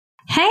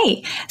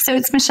Hey, so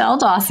it's Michelle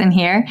Dawson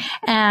here,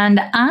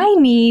 and I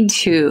need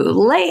to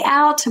lay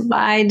out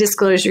my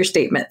disclosure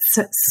statements.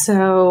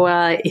 So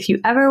if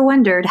you ever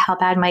wondered how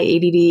bad my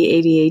ADD,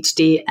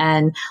 ADHD,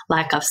 and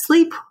lack of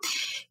sleep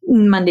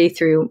Monday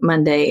through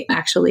Monday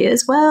actually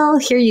is, well,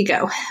 here you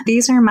go.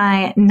 These are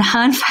my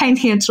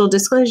non-financial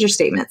disclosure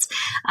statements.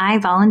 I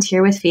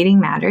volunteer with Feeding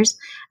Matters.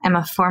 I'm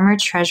a former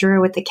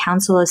treasurer with the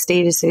Council of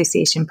State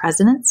Association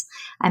Presidents.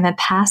 I'm a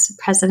past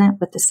president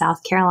with the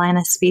South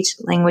Carolina Speech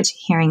Language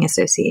Hearing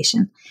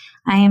Association.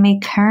 I am a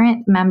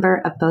current member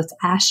of both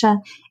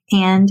ASHA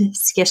and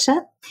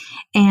SCISHA.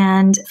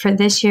 And for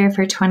this year,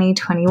 for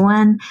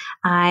 2021,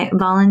 I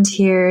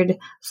volunteered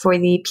for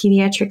the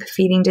Pediatric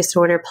Feeding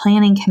Disorder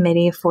Planning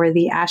Committee for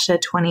the ASHA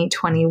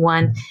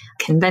 2021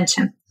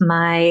 convention.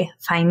 My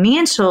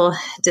financial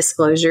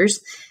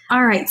disclosures.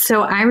 All right,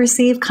 so I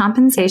receive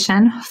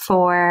compensation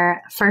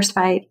for First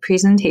Bite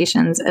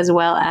presentations as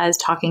well as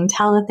talking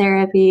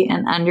teletherapy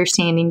and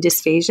understanding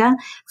dysphagia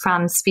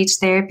from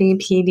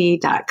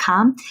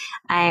speechtherapypd.com.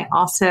 I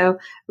also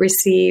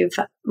receive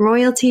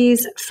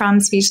royalties from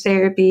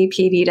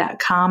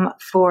speechtherapypd.com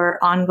for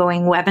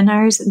ongoing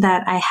webinars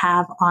that I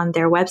have on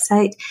their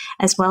website,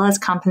 as well as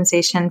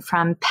compensation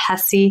from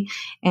PESI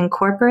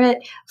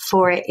Incorporate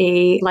for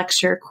a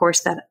lecture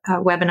course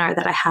webinar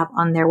that I have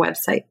on their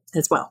website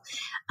as well.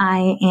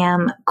 I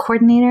am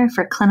coordinator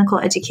for clinical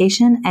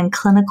education and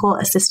clinical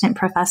assistant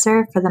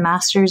professor for the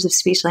Masters of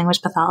Speech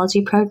Language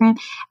Pathology program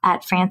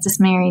at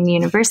Francis Marion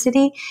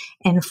University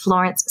in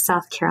Florence,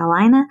 South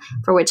Carolina,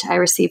 for which I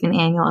receive an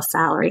annual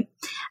salary.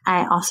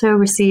 I also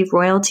receive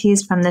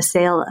royalties from the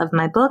sale of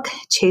my book,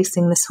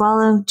 Chasing the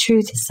Swallow,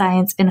 Truth,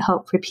 Science, and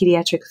Hope for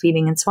Pediatric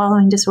Feeding and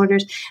Swallowing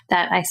Disorders,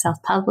 that I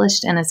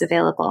self-published and is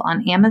available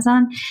on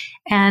Amazon.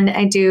 And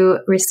I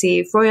do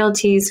receive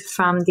royalties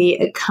from the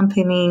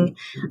accompanying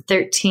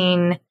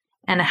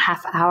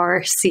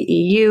 13.5-hour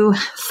CEU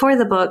for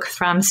the book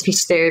from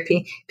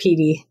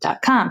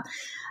speechtherapypd.com.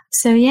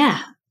 So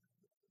yeah,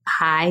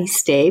 I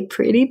stay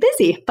pretty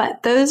busy,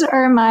 but those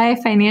are my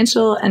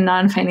financial and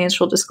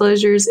non-financial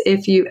disclosures.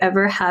 If you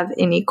ever have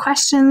any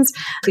questions,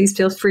 please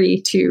feel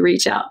free to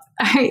reach out.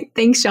 All right.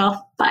 Thanks,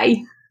 y'all.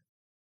 Bye.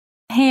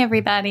 Hey,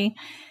 everybody.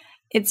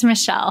 It's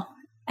Michelle,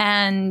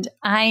 and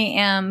I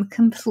am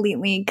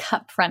completely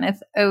cup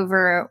runneth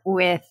over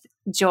with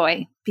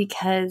joy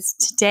because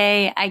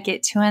today I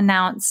get to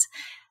announce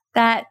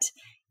that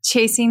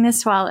Chasing the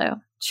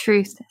Swallow,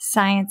 Truth,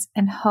 Science,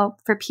 and Hope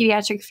for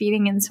Pediatric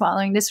Feeding and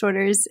Swallowing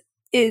Disorders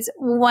is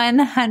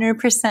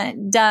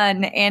 100%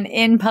 done and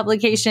in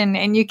publication,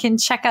 and you can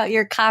check out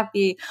your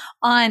copy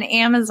on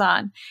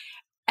Amazon.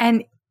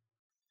 And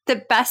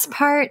the best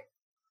part,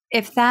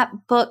 if that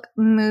book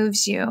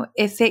moves you,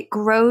 if it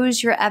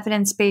grows your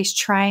evidence-based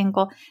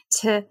triangle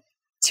to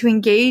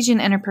engage in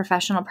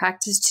interprofessional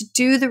practice, to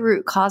do the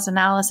root cause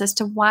analysis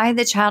to why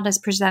the child is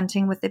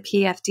presenting with the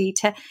PFD,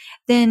 to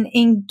then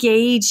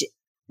engage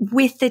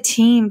with the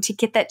team to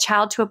get that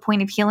child to a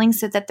point of healing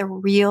so that the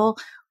real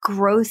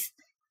growth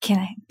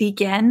can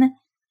begin,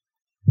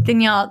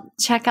 then y'all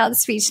check out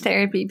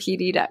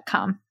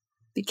speechtherapypd.com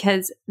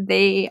because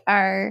they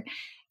are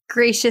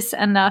gracious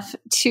enough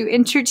to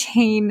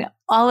entertain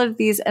all of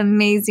these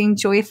amazing,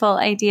 joyful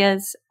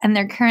ideas. And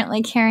they're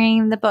currently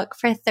carrying the book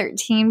for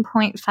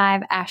 13.5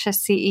 ASHA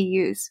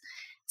CEUs.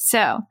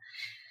 So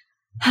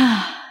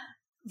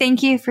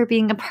thank you for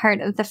being a part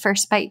of the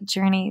First Bite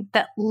journey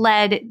that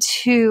led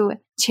to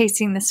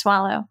Chasing the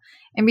Swallow.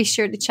 And be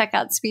sure to check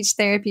out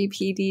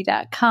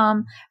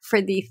speechtherapypd.com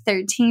for the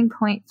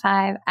 13.5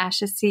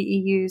 ASHA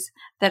CEUs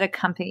that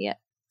accompany it.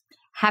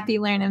 Happy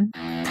learning.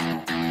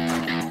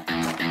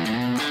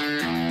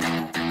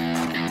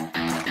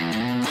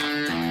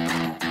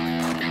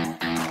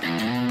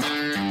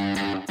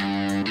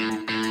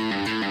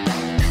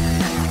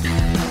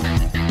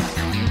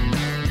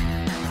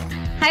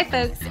 Hi,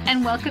 folks,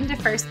 and welcome to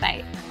First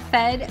Bite,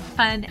 Fed,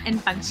 Fun,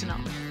 and Functional,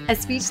 a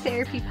speech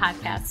therapy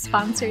podcast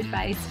sponsored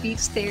by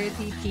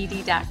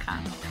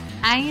speechtherapypd.com.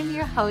 I am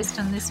your host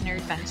on this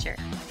nerd venture,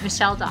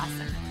 Michelle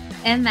Dawson,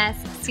 MS,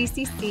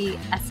 CCC,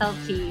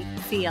 SLP,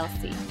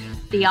 CLC,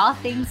 the All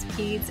Things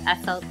Peds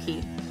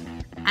SLP.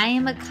 I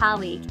am a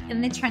colleague in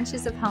the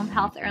trenches of home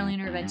health early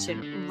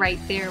intervention right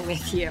there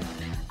with you.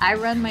 I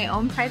run my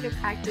own private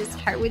practice,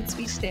 Heartwood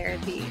Speech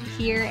Therapy,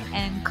 here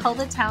in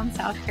Coletown,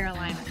 South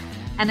Carolina.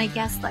 And I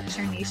guest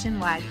lecture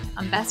nationwide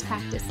on best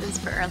practices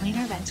for early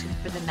intervention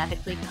for the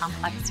medically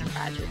complex and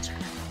fragile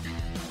child.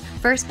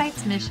 First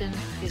Bite's mission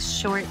is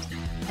short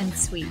and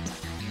sweet,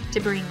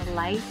 to bring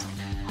light,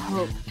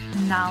 hope,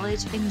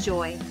 knowledge, and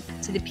joy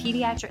to the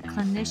pediatric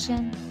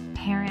clinician,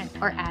 parent,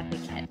 or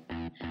advocate.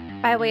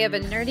 By way of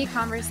a nerdy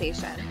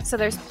conversation, so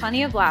there's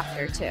plenty of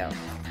laughter too.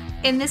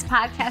 In this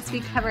podcast, we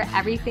cover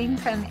everything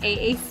from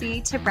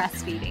AAC to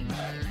breastfeeding,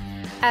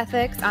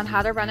 ethics on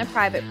how to run a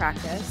private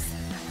practice,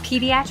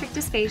 pediatric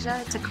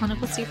dysphagia to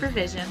clinical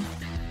supervision,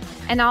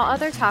 and all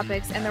other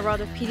topics in the world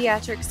of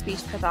pediatric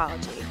speech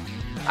pathology.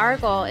 Our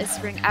goal is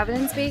to bring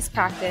evidence-based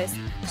practice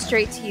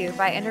straight to you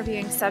by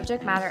interviewing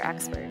subject matter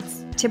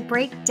experts. to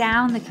break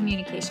down the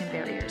communication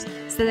barriers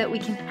so that we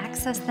can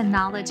access the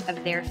knowledge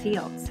of their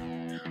fields.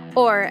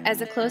 Or,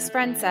 as a close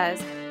friend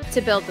says,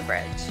 to build the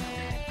bridge.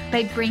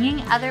 By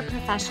bringing other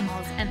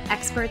professionals and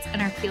experts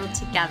in our field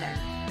together,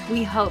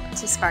 we hope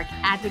to spark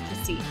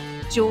advocacy,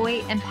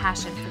 joy, and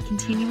passion for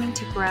continuing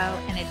to grow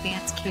and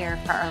advance care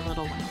for our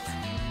little ones.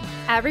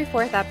 Every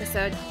fourth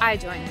episode, I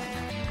join in.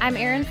 I'm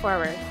Erin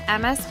Forward,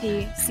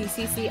 MSP,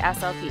 CCC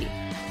SLP,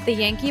 the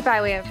Yankee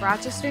by way of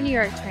Rochester, New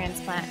York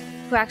transplant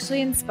who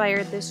actually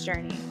inspired this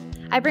journey.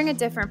 I bring a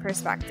different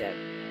perspective,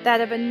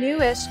 that of a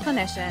newish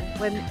clinician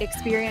with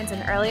experience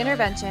in early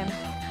intervention,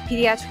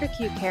 pediatric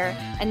acute care,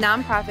 and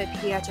nonprofit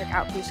pediatric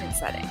outpatient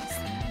settings.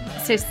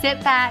 So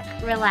sit back,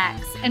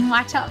 relax, and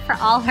watch out for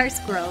all our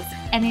squirrels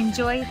and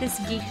enjoy this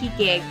geeky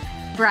gig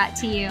brought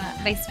to you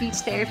by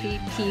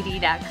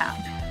SpeechTherapyPD.com.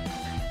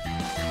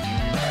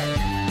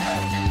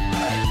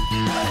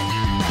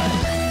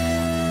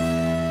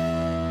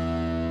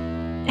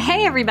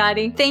 Hey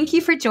everybody, thank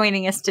you for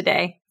joining us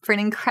today for an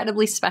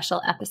incredibly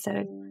special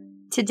episode.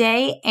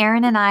 Today,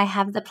 Erin and I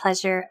have the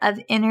pleasure of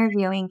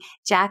interviewing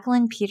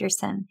Jacqueline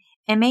Peterson,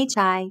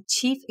 MHI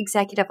Chief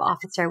Executive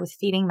Officer with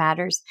Feeding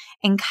Matters,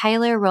 and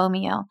Kyler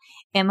Romeo,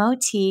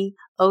 MOT-OTRL,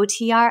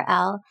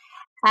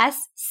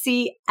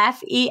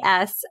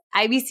 SCFES,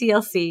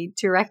 IBCLC,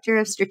 Director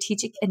of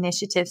Strategic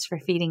Initiatives for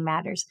Feeding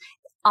Matters,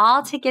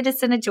 all to get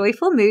us in a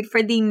joyful mood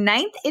for the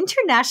 9th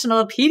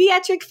International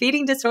Pediatric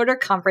Feeding Disorder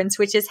Conference,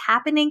 which is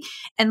happening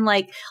in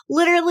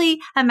literally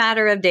a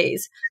matter of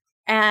days.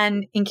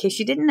 And in case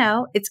you didn't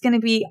know, it's going to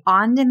be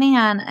on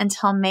demand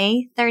until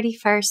May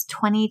 31st,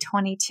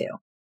 2022.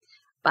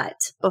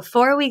 But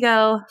before we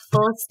go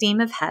full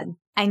steam ahead,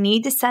 I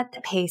need to set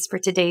the pace for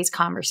today's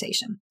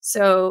conversation.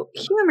 So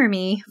humor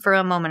me for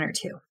a moment or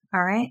two,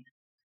 all right?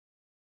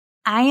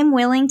 I am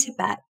willing to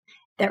bet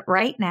that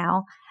right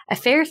now, a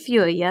fair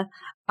few of you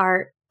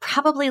are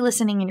probably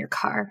listening in your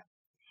car.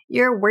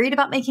 You're worried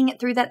about making it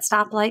through that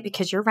stoplight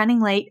because you're running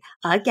late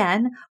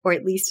again, or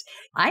at least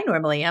I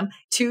normally am,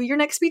 to your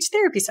next speech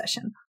therapy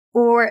session.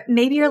 Or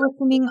maybe you're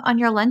listening on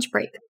your lunch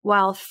break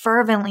while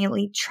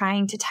fervently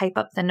trying to type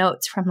up the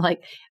notes from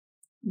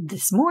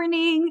this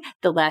morning,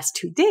 the last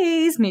 2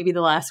 days, maybe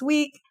the last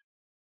week.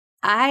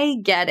 I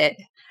get it.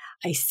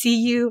 I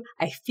see you.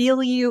 I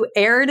feel you.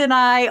 Erin and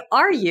I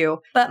are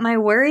you. But my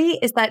worry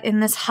is that in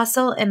this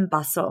hustle and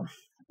bustle,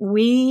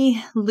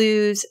 we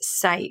lose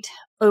sight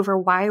over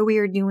why we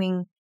are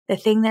doing the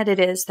thing that it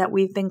is that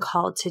we've been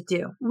called to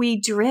do.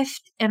 We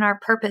drift in our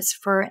purpose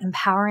for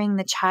empowering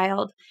the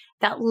child,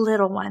 that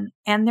little one,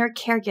 and their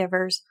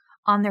caregivers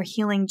on their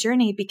healing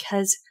journey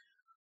because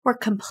we're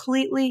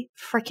completely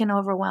freaking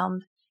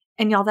overwhelmed.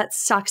 And y'all, that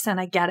sucks,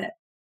 and I get it.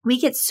 We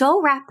get so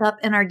wrapped up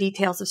in our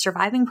details of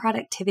surviving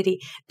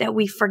productivity that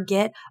we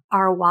forget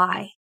our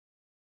why.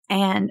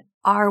 And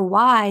our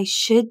why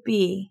should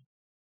be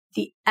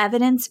the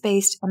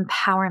evidence-based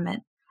empowerment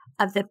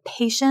of the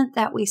patient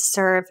that we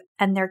serve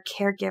and their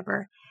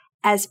caregiver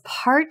as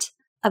part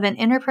of an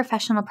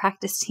interprofessional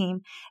practice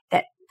team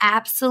that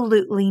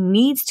absolutely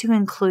needs to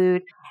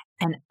include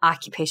an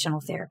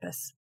occupational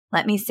therapist.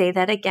 Let me say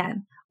that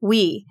again.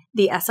 We,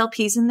 the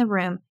SLPs in the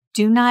room,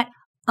 do not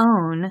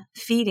own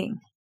feeding.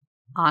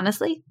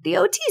 Honestly, the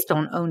OTs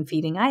don't own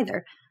feeding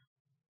either.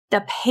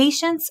 The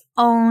patients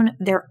own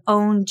their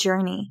own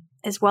journey,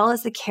 as well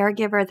as the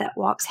caregiver that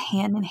walks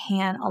hand in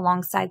hand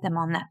alongside them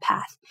on that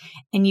path.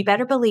 And you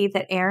better believe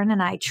that Erin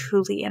and I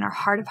truly, in our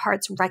heart of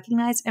hearts,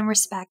 recognize and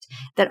respect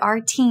that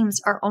our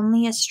teams are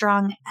only as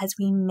strong as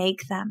we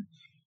make them.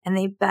 And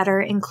they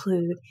better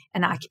include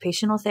an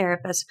occupational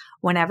therapist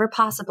whenever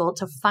possible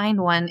to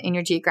find one in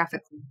your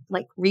geographic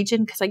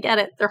region, because I get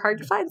it, they're hard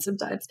to find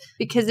sometimes.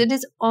 Because it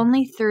is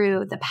only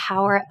through the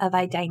power of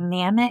a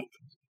dynamic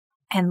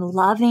and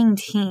loving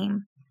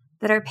team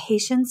that our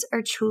patients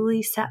are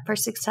truly set for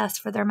success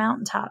for their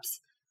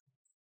mountaintops.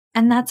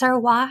 And that's our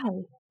why,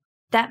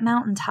 that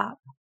mountaintop.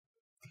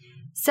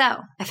 So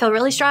I feel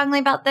really strongly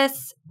about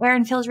this.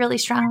 Erin feels really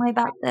strongly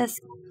about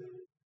this.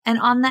 And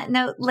on that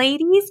note,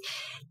 ladies,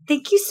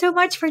 thank you so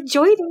much for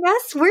joining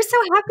us. We're so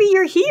happy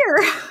you're here.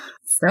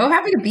 So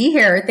happy to be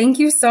here. Thank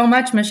you so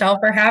much, Michelle,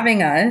 for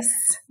having us.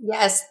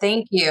 Yes,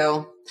 thank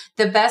you.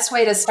 The best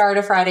way to start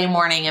a Friday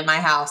morning in my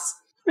house.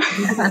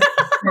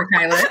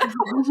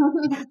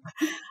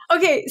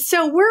 Okay,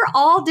 so we're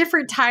all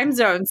different time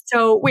zones.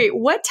 So wait,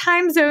 what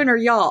time zone are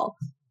y'all?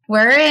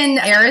 We're in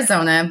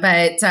Arizona,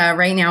 but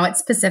right now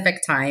it's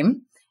Pacific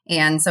time.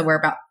 And so we're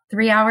about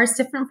 3 hours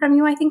different from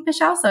you, I think,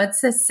 Michelle. So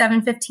it's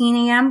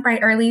 7:15 a.m., bright,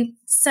 early,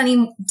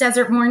 sunny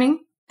desert morning.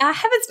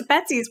 Heavens to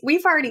Betsy's,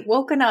 we've already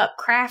woken up,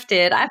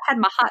 crafted. I've had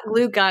my hot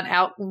glue gun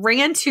out,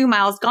 ran 2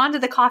 miles, gone to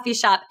the coffee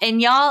shop.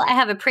 And y'all, I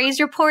have a praise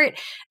report.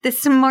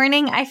 This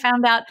morning, I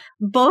found out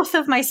both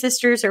of my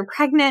sisters are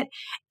pregnant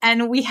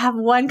and we have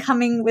one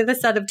coming with a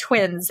set of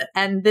twins.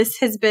 And this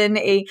has been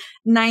a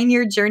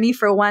 9-year journey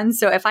for one.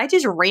 So if I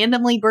just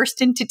randomly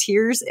burst into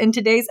tears in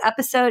today's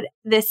episode,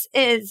 this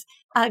is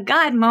a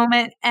God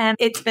moment and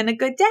it's been a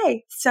good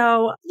day.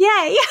 So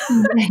yay.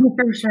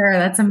 For sure.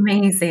 That's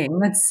amazing.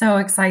 That's so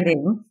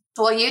exciting.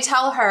 Well, you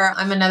tell her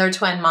I'm another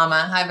twin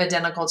mama. I have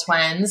identical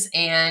twins,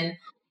 and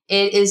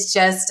it's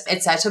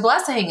such a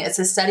blessing. It's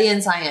a study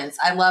in science.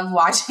 I love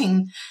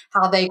watching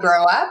how they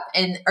grow up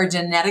and are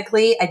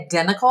genetically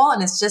identical.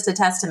 And it's just a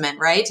testament,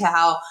 right, to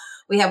how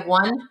we have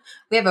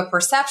a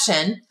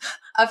perception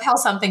of how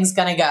something's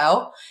going to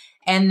go.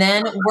 And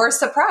then we're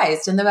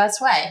surprised in the best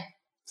way.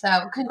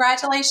 So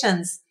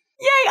congratulations.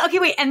 Yay. Okay,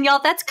 wait. And y'all,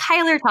 that's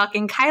Kyler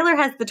talking. Kyler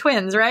has the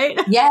twins, right?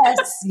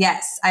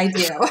 Yes, I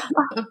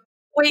do.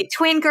 Wait,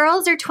 twin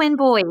girls or twin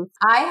boys?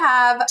 I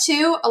have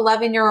 2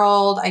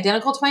 11-year-old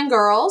identical twin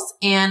girls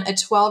and a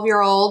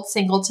 12-year-old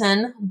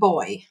singleton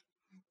boy.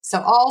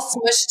 So all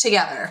smushed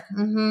together.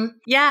 Mm-hmm.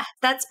 Yeah,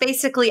 that's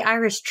basically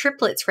Irish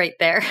triplets right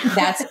there.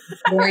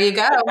 There you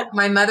go.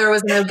 My mother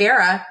was an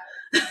O'Gara.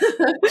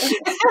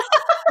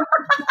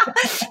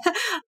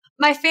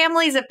 My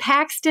family's a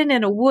Paxton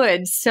and a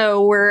Wood,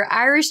 so we're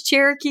Irish,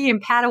 Cherokee,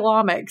 and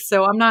Potawatomi.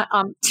 So I'm not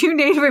 2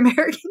 Native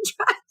American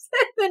tribes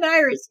and an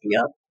Irish.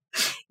 Yep.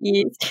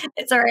 Yes.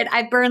 It's all right.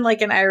 I burn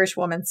like an Irish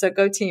woman, so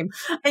go team.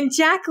 And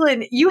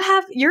Jacqueline,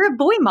 you're a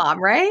boy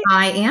mom, right?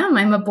 I am.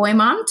 I'm a boy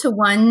mom to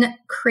one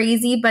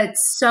crazy but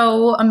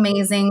so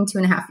amazing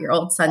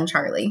 2.5-year-old son,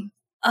 Charlie.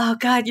 Oh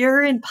God,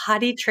 you're in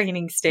potty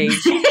training stage.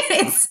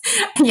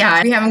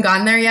 Yeah, we haven't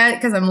gone there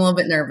yet because I'm a little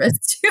bit nervous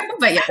too.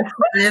 But yeah,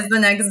 it is the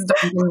next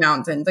daunting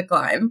mountain to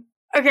climb.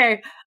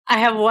 Okay. I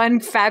have one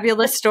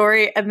fabulous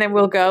story and then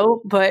we'll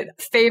go.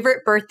 But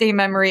favorite birthday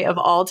memory of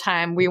all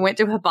time. We went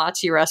to a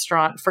hibachi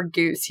restaurant for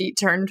Goose. He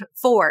turned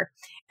 4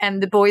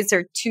 and the boys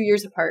are 2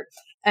 years apart.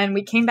 And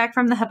we came back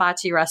from the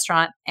hibachi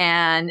restaurant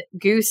and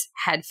Goose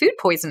had food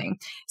poisoning.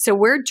 So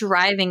we're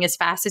driving as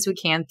fast as we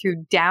can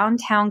through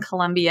downtown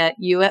Columbia,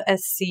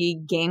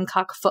 USC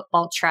Gamecock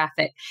football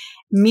traffic.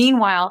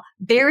 Meanwhile,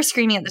 Bear is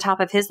screaming at the top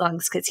of his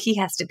lungs because he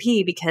has to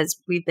pee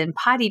because we've been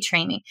potty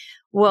training.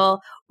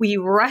 Well, we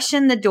rush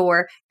in the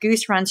door.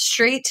 Goose runs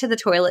straight to the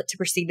toilet to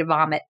proceed to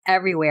vomit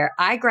everywhere.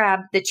 I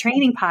grabbed the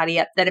training potty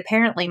up that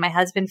apparently my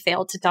husband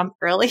failed to dump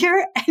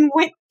earlier and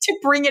went to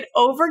bring it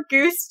over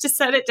Goose to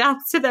set it down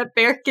so that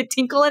Bear could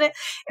tinkle in it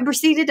and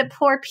proceeded to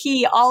pour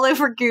pee all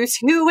over Goose,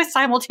 who was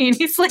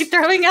simultaneously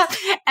throwing up.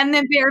 And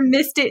then Bear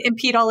missed it and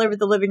peed all over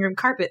the living room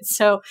carpet.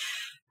 So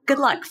good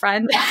luck,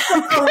 friend.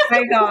 Oh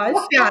my gosh.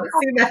 Yeah,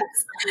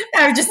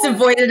 I've just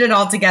avoided it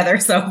altogether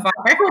so far.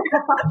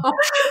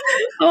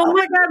 Oh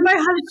my God, my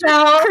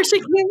husband.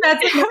 Christian,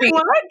 that's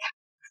what?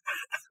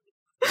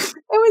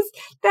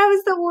 That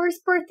was the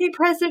worst birthday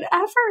present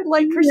ever.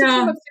 Like Christian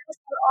came upstairs,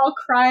 we're all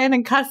crying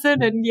and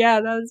cussing, and yeah,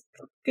 that was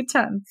good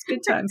times.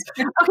 Good times.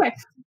 Okay.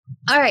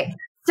 All right.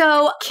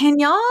 So can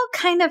y'all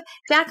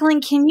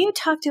Jacqueline, can you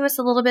talk to us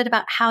a little bit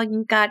about how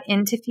you got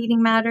into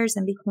Feeding Matters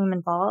and became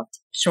involved?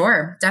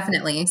 Sure,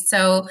 definitely.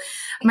 So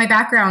my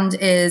background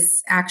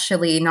is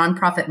actually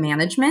nonprofit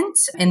management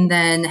and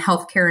then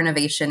healthcare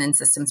innovation and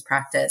systems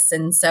practice.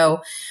 And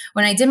so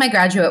when I did my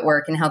graduate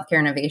work in healthcare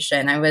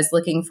innovation, I was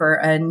looking for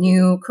a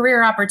new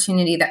career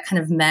opportunity that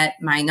kind of met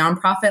my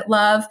nonprofit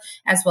love,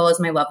 as well as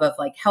my love of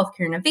like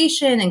healthcare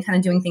innovation and kind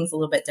of doing things a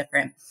little bit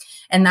different.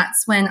 And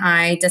that's when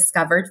I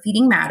discovered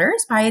Feeding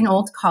Matters by an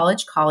old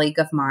college colleague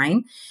of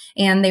mine.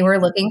 And they were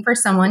looking for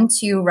someone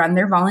to run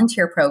their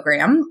volunteer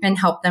program and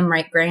help them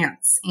write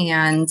grants.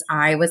 And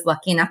I was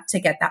lucky enough to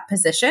get that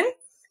position.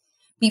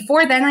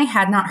 Before then, I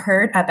had not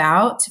heard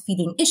about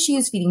feeding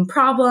issues, feeding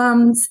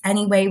problems,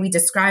 any way we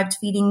described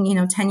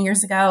feeding, 10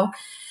 years ago.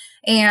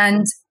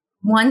 And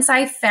once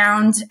I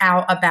found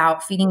out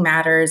about Feeding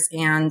Matters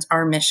and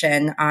our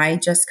mission, I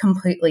just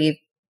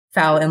completely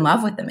fell in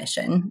love with the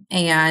mission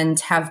and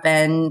have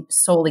been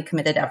solely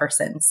committed ever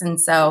since. And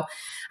so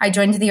I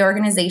joined the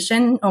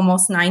organization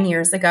almost 9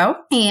 years ago,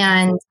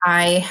 and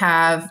I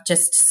have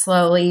just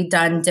slowly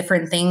done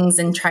different things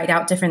and tried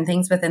out different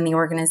things within the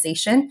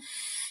organization.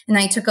 And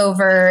I took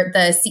over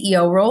the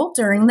CEO role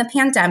during the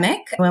pandemic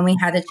when we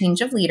had a change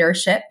of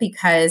leadership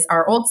because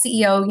our old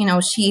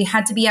CEO, she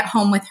had to be at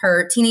home with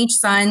her teenage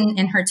son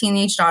and her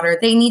teenage daughter.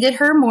 They needed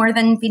her more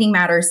than Feeding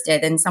Matters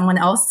did. And someone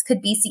else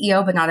could be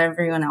CEO, but not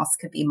everyone else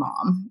could be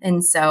mom.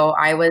 And so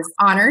I was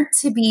honored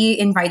to be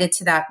invited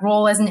to that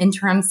role as an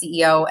interim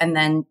CEO and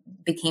then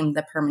became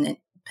the permanent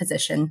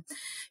position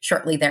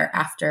shortly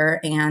thereafter.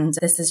 And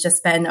this has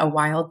just been a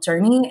wild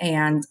journey.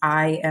 And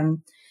I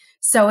am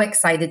so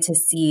excited to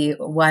see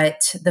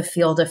what the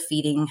field of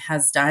feeding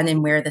has done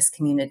and where this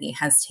community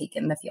has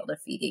taken the field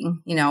of feeding,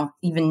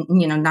 even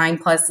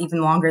 9+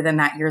 even longer than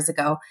that years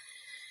ago.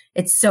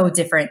 It's so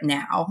different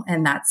now.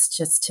 And that's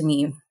just, to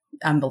me,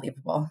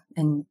 unbelievable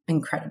and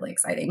incredibly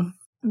exciting.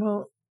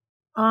 Well,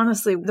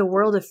 honestly, the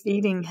world of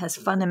feeding has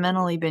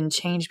fundamentally been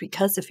changed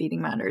because of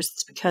Feeding Matters.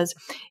 It's because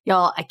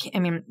y'all,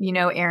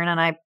 Erin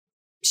and I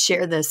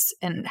share this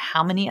in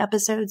how many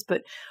episodes,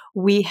 but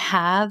we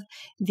have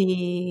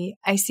the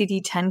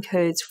ICD-10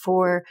 codes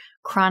for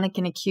chronic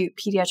and acute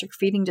pediatric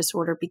feeding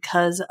disorder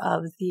because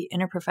of the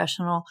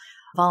interprofessional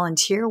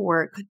volunteer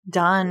work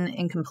done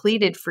and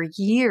completed for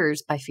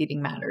years by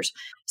Feeding Matters.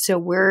 So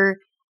we're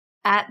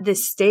at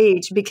this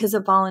stage because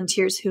of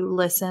volunteers who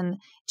listen,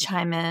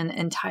 chime in,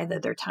 and tithe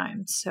their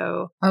time.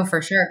 So, oh,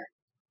 for sure.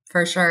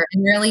 For sure.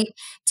 And really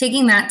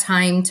taking that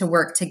time to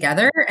work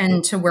together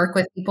and to work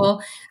with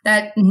people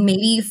that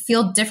maybe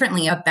feel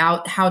differently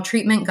about how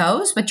treatment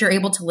goes, but you're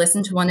able to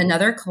listen to one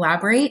another,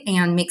 collaborate,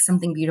 and make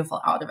something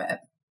beautiful out of it.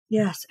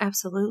 Yes,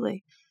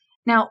 absolutely.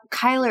 Now,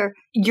 Kyler,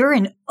 you're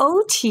an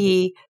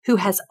OT who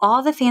has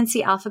all the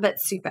fancy alphabet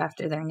soup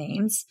after their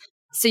names.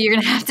 So you're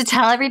going to have to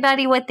tell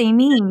everybody what they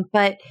mean.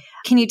 But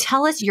can you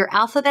tell us your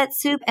alphabet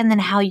soup and then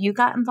how you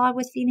got involved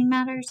with Feeding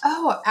Matters?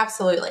 Oh,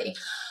 absolutely.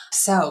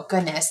 So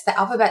goodness, the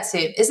alphabet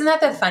soup. Isn't that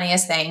the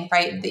funniest thing,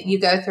 right? That you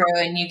go through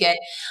and you get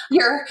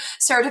your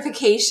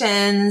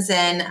certifications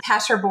and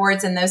pass your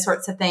boards and those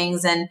sorts of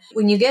things. And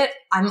when you get,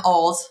 I'm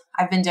old,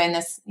 I've been doing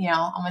this,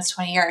 almost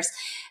 20 years.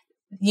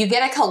 You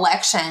get a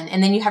collection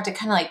and then you have to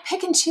kind of like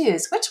pick and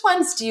choose which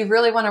ones do you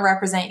really want to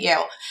represent you.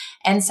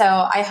 And so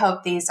I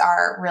hope these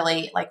are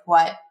really like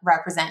what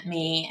represent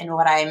me and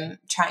what I'm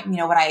trying,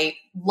 what I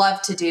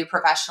love to do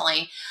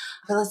professionally.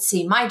 But let's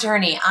see, my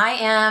journey. I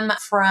am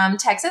from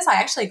Texas. I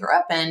actually grew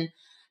up in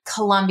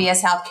Columbia,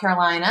 South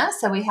Carolina.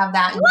 So we have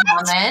that in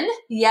common.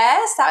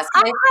 Yes. I had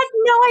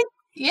no idea.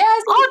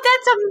 Yes. Oh,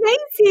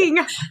 that's amazing.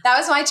 That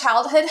was my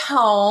childhood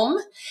home.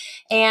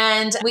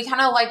 And we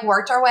kind of like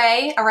worked our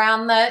way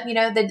around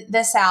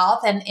the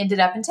South and ended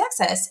up in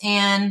Texas.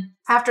 And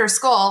after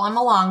school, I'm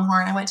a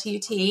Longhorn. I went to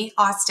UT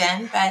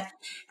Austin, but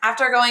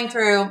after going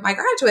through my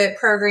graduate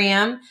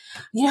program,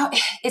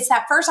 it's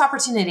that first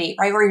opportunity,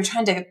 right? Where you're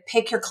trying to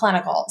pick your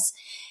clinicals.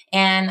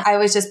 And I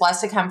was just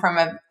blessed to come from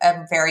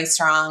a very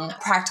strong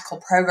practical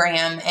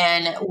program.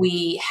 And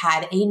we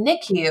had a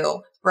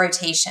NICU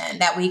rotation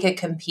that we could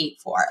compete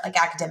for, like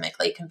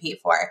academically compete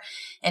for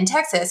in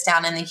Texas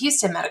down in the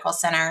Houston Medical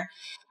Center.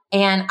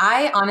 And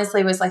I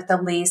honestly was like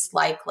the least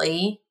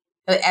likely,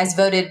 as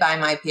voted by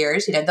my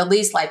peers, the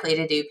least likely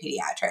to do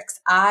pediatrics.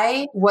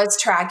 I was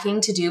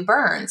tracking to do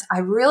burns. I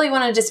really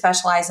wanted to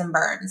specialize in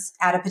burns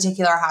at a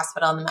particular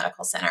hospital in the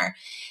medical center.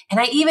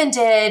 And I even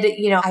did,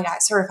 I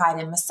got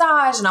certified in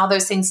massage and all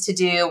those things to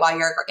do while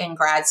you're in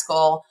grad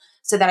school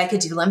so that I could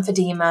do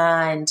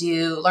lymphedema and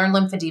learn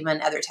lymphedema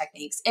and other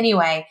techniques.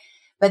 Anyway,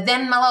 but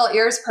then my little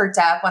ears perked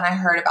up when I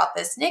heard about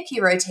this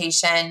NICU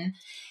rotation.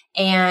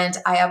 And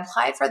I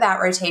applied for that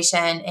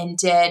rotation and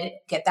did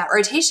get that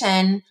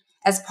rotation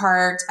as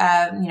part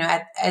of,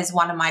 as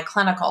one of my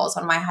clinicals,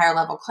 one of my higher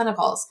level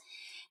clinicals.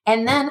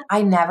 And then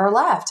I never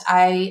left.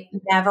 I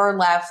never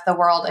left the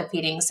world of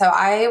feeding. So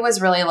I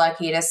was really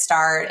lucky to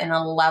start in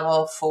a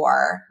level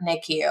 4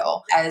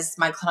 NICU as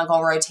my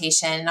clinical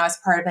rotation. And I was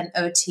part of an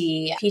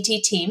OT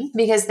PT team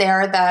because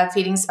they're the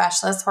feeding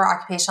specialists for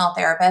occupational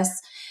therapists.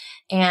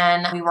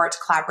 And we worked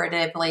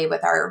collaboratively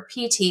with our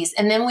PTs.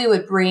 And then we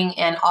would bring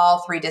in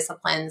all 3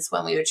 disciplines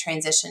when we would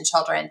transition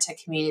children to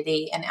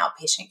community and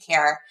outpatient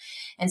care.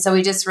 And so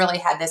we just really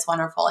had this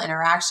wonderful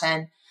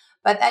interaction.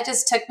 But that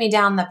just took me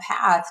down the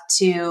path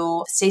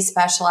to stay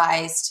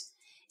specialized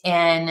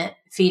in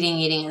feeding,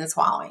 eating, and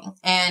swallowing.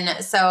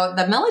 And so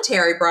the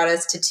military brought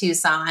us to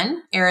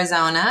Tucson,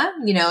 Arizona,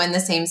 in the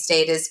same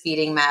state as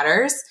Feeding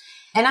Matters.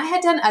 And I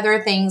had done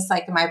other things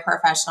like in my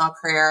professional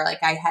career,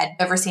 like I had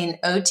overseen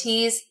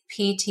OTs,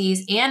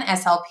 PTs, and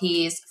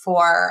SLPs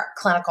for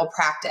clinical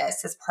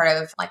practice as part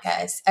of like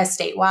a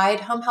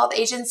statewide home health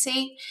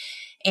agency,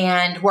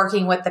 and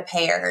working with the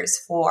payers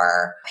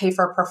for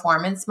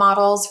pay-for-performance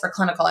models for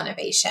clinical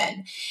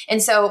innovation. And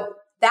so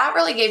that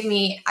really gave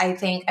me, I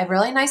think, a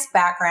really nice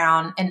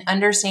background in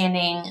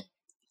understanding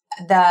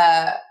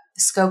the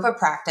scope of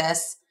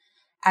practice,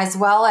 as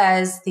well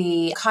as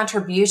the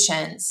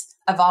contributions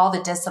of all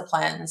the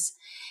disciplines,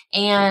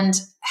 and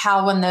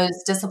how when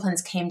those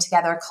disciplines came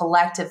together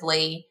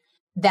collectively,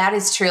 that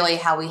is truly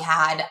how we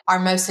had our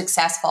most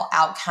successful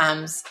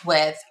outcomes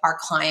with our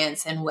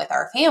clients and with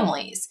our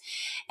families.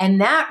 And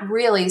that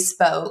really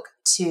spoke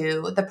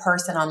to the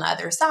person on the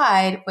other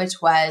side, which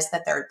was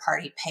the third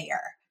party payer.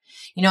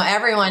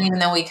 Everyone, even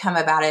though we come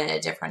about it at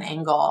a different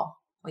angle,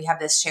 we have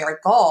this shared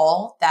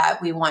goal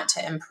that we want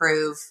to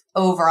improve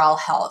overall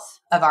health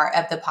of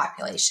the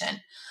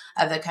population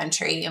of the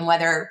country. And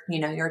whether,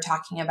 you're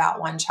talking about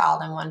one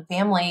child and one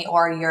family,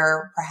 or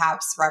you're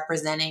perhaps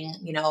representing,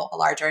 a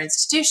larger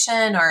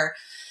institution or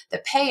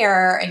the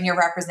payer, and you're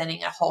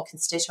representing a whole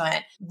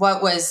constituent.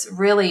 What was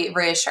really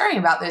reassuring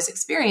about those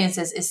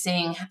experiences is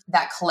seeing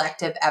that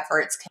collective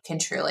efforts can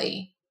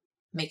truly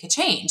make a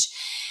change.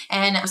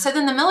 And so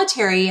then the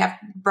military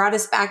brought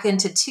us back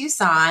into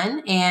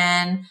Tucson,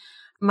 and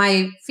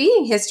my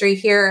feeding history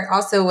here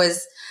also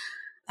was,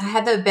 I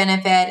had the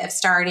benefit of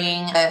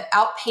starting an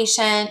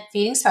outpatient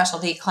feeding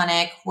specialty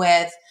clinic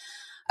with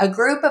a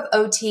group of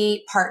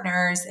OT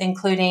partners,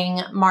 including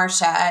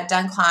Marsha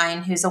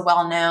Dunkline, who's a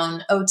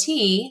well-known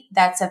OT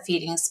that's a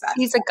feeding specialist.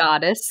 He's a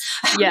goddess.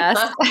 Yes.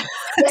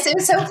 Yes, it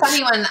was so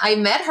funny when I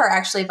met her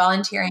actually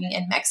volunteering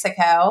in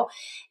Mexico,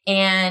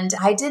 and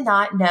I did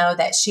not know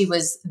that she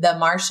was the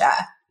Marsha,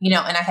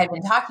 and I had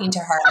been talking to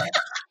her.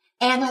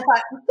 And I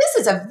thought, this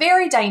is a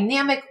very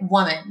dynamic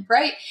woman,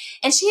 right?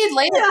 And she had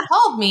later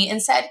called me and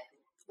said,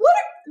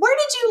 where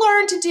did you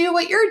learn to do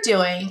what you're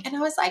doing? And I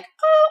was like,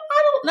 oh,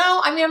 I don't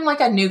know. I mean, I'm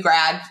like a new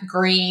grad,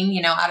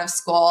 green, out of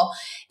school.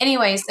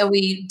 Anyway, so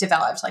we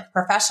developed like a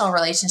professional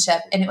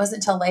relationship. And it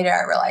wasn't until later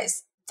I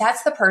realized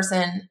that's the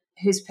person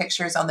whose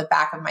picture is on the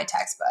back of my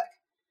textbook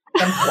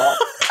from school.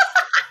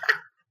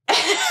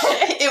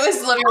 It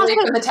was literally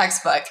from the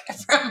textbook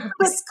from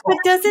school. But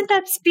doesn't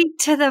that speak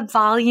to the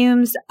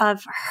volumes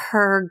of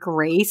her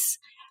grace?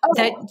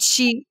 That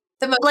she,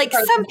 the most like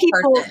some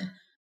people, person.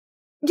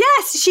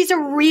 Yes, she's a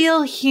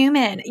real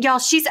human. Y'all,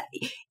 she's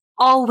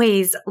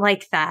always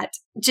like that.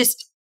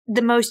 Just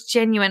the most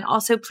genuine.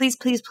 Also, please,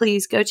 please,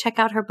 please go check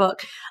out her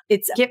book.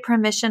 It's Get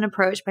Permission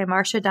Approach by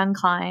Marsha Dunn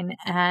Klein,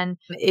 and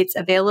it's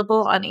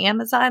available on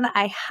Amazon.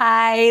 I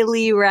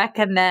highly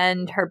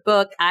recommend her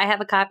book. I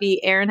have a copy.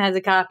 Erin has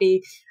a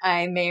copy.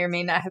 I may or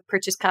may not have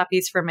purchased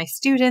copies for my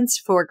students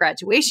for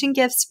graduation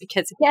gifts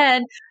because,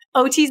 again,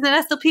 OTs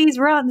and SLPs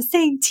were on the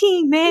same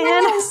team, man.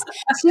 Yes.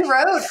 She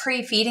wrote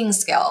Pre-Feeding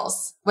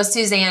Skills with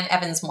Suzanne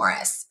Evans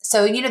Morris.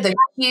 So, the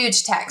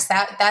huge text,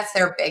 that's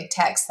their big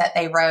text that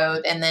they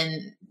wrote. And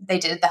then they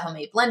did the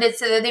homemade blended.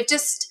 So they've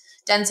just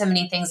done so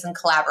many things in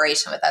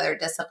collaboration with other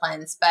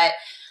disciplines. But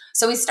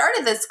so we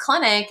started this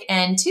clinic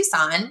in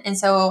Tucson. And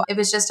so it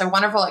was just a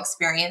wonderful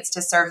experience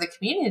to serve the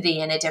community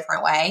in a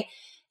different way.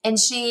 And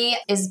she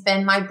has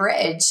been my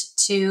bridge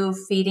to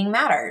Feeding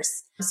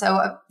Matters.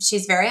 So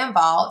she's very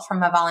involved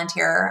from a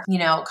volunteer,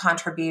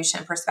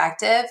 contribution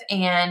perspective,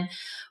 and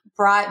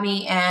brought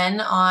me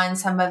in on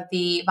some of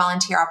the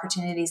volunteer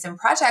opportunities and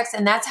projects.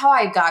 And that's how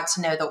I got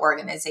to know the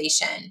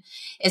organization,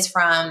 is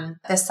from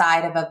the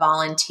side of a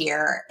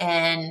volunteer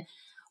and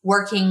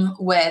working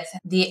with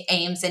the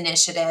AIMS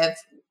initiative,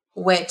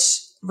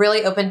 which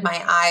really opened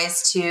my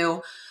eyes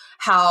to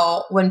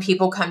how when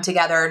people come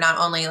together, not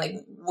only like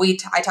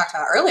I talked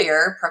about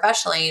earlier,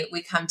 professionally,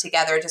 we come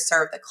together to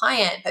serve the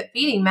client, but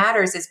Feeding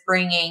Matters is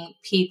bringing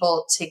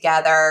people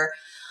together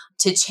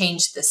to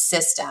change the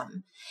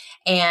system.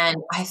 And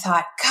I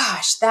thought,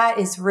 gosh, that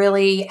is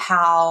really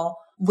how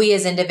we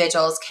as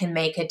individuals can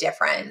make a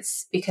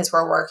difference, because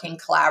we're working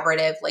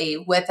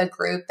collaboratively with a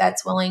group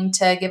that's willing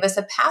to give us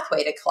a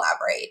pathway to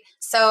collaborate.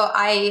 So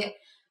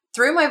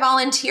through my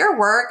volunteer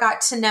work,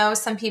 got to know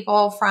some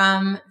people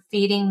from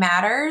Feeding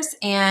Matters.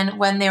 And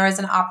when there was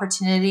an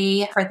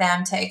opportunity for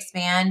them to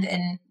expand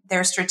in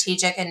their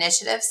strategic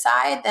initiative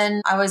side,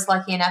 then I was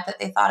lucky enough that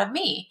they thought of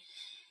me.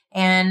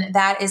 And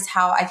that is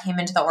how I came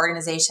into the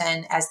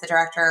organization as the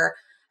director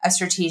of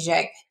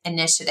strategic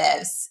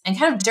initiatives. And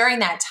kind of during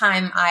that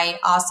time, I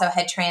also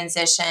had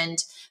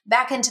transitioned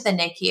back into the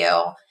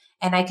NICU,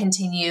 and I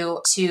continue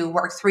to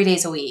work 3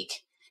 days a week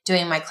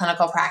doing my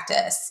clinical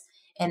practice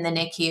in the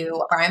NICU,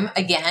 where I'm,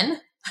 again,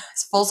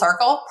 full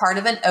circle, part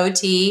of an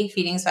OT,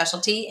 feeding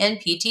specialty, and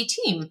PT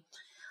team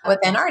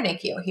within our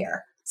NICU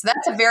here. So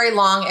that's a very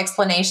long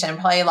explanation,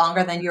 probably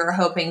longer than you were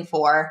hoping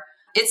for.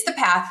 It's the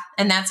path,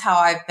 and that's how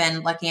I've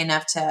been lucky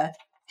enough to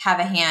have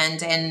a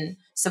hand in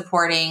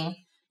supporting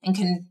and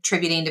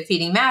contributing to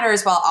Feeding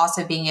Matters while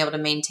also being able to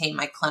maintain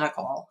my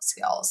clinical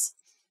skills.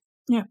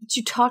 Yeah, but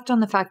you talked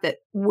on the fact that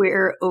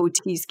where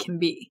OTs can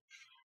be.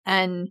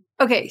 And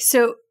okay,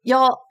 so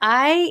y'all,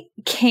 I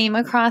came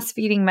across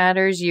Feeding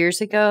Matters years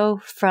ago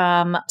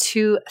from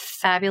two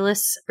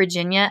fabulous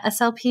Virginia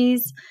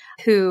SLPs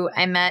who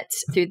I met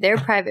through their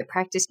private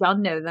practice. Y'all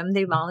know them,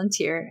 they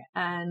volunteer,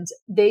 and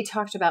they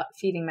talked about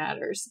Feeding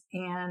Matters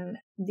and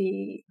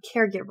the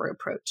caregiver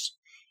approach.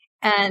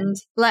 And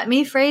let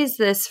me phrase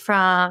this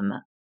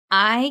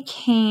I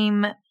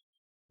came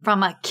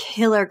from a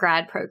killer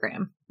grad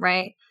program,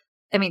 right?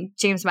 I mean,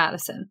 James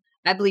Madison,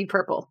 I bleed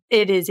purple.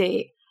 It is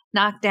a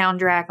knock down,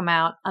 drag them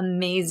out,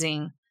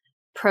 amazing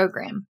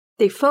program.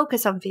 They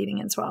focus on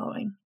feeding and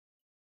swallowing.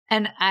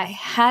 And I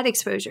had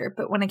exposure,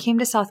 but when I came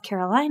to South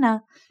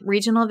Carolina,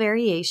 regional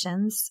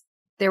variations,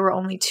 there were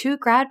only 2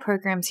 grad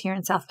programs here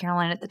in South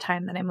Carolina at the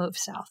time that I moved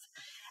south.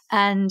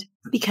 And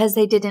because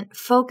they didn't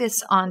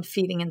focus on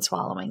feeding and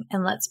swallowing,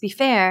 and let's be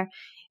fair,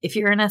 if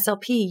you're an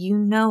SLP, you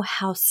know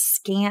how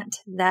scant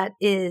that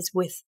is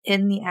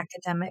within the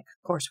academic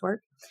coursework,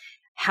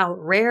 how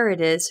rare it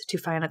is to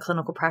find a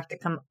clinical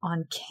practicum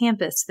on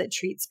campus that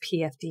treats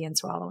PFD and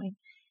swallowing.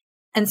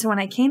 And so when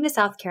I came to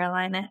South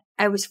Carolina,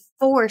 I was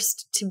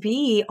forced to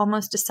be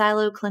almost a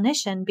silo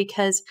clinician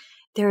because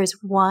there is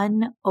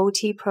one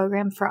OT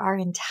program for our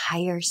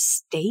entire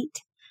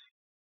state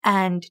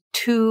and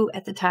 2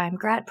 at the time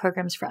grad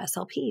programs for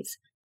SLPs.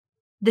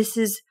 This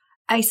is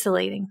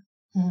isolating.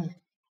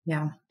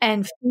 Yeah.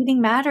 And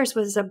Feeding Matters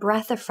was a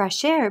breath of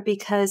fresh air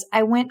because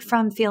I went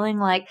from feeling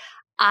like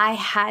I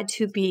had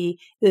to be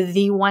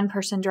the one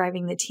person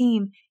driving the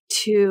team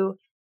to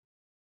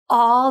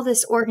all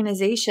this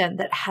organization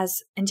that has,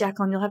 and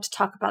Jacqueline, you'll have to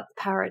talk about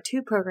the Power at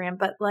 2 program,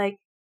 but like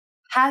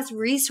has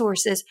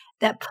resources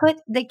that put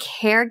the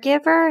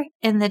caregiver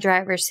in the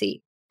driver's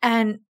seat.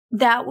 And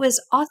that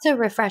was also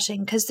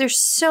refreshing because there's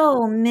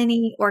so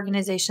many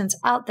organizations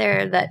out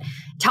there that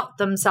tout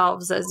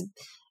themselves as,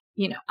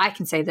 I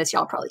can say this,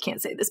 y'all probably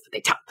can't say this, but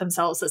they tout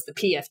themselves as the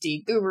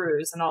PFD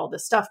gurus and all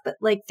this stuff. But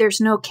like, there's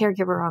no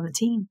caregiver on the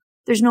team.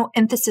 There's no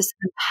emphasis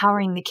on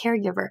empowering the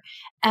caregiver.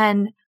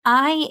 And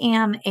I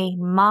am a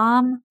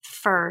mom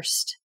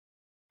first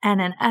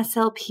and an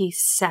SLP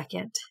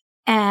second.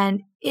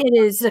 And it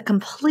is a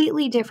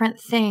completely different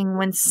thing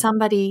when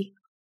somebody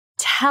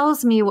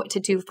tells me what to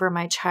do for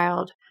my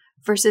child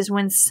versus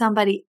when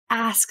somebody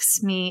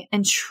asks me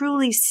and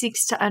truly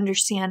seeks to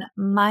understand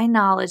my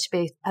knowledge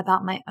base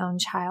about my own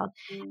child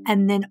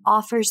and then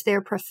offers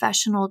their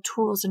professional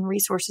tools and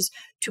resources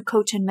to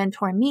coach and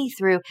mentor me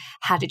through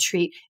how to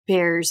treat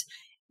Bear's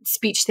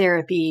speech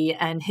therapy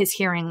and his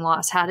hearing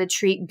loss, how to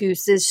treat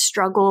Goose's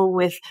struggle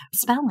with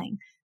spelling.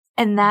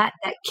 And that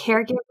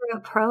caregiver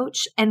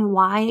approach and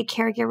why a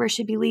caregiver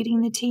should be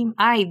leading the team.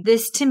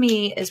 This to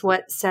me is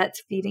what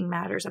sets Feeding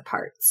Matters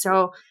apart.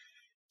 So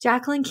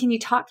Jacqueline, can you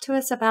talk to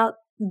us about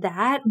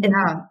that?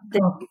 Yeah,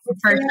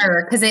 for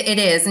sure. Because it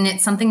is. And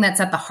it's something that's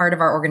at the heart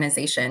of our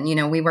organization. You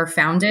know, we were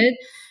founded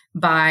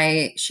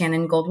by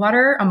Shannon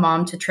Goldwater, a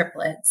mom to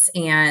triplets.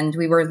 And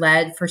we were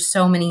led for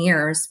so many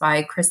years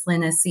by Chris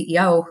Lynn as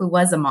CEO, who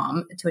was a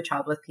mom to a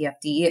child with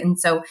PFD. And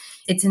so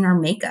it's in our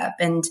makeup.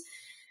 And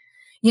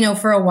you know,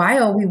 for a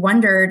while, we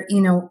wondered, you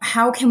know,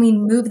 how can we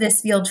move this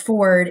field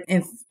forward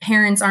if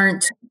parents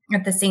aren't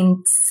at the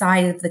same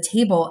side of the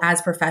table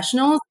as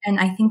professionals? And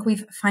I think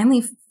we've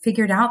finally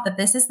figured out that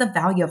this is the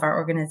value of our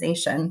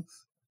organization.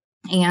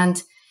 And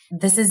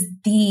this is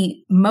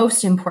the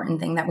most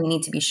important thing that we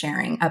need to be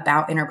sharing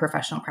about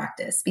interprofessional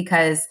practice,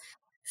 because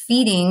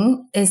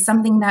feeding is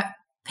something that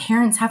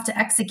parents have to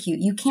execute.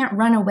 You can't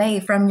run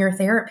away from your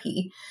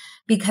therapy,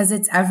 because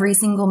it's every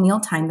single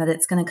mealtime that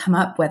it's going to come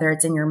up, whether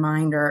it's in your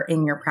mind or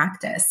in your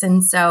practice.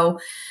 And so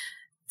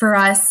for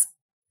us,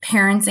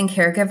 parents and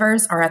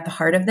caregivers are at the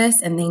heart of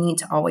this, and they need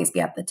to always be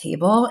at the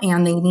table,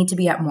 and they need to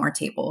be at more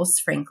tables,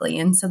 frankly.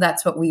 And so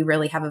that's what we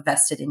really have a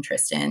vested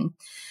interest in.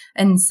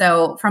 And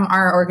so from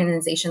our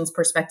organization's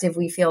perspective,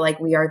 we feel like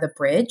we are the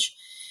bridge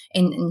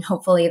and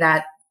hopefully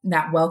that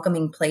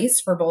welcoming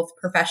place for both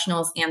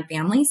professionals and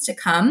families to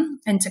come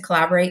and to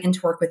collaborate and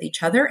to work with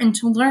each other and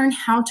to learn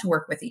how to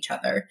work with each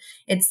other.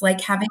 It's like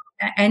having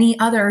any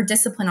other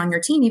discipline on your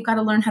team. You've got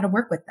to learn how to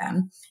work with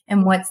them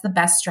and what's the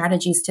best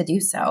strategies to do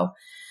so.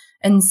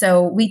 And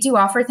so we do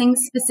offer things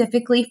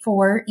specifically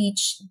for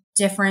each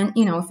different,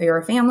 you know, if you're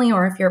a family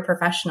or if you're a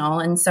professional.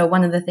 And so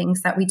one of the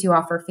things that we do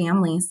offer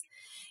families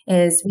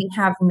is we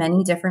have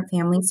many different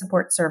family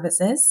support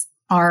services.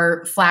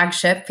 Our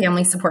flagship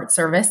family support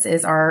service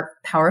is our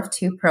Power of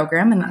Two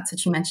program, and that's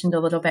what you mentioned a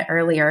little bit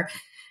earlier.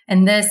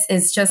 And this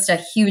is just a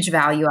huge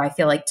value, I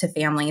feel like, to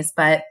families.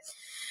 But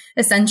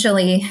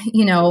essentially,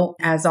 you know,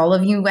 as all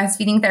of you as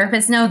feeding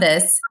therapists know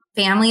this,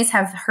 families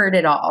have heard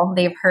it all.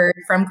 They've heard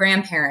from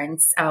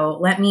grandparents, oh,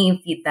 let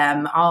me feed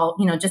them. I'll,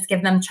 you know, just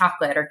give them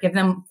chocolate or give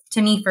them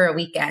to me for a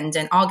weekend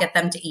and I'll get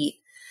them to eat.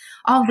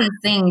 All these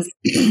things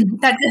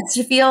that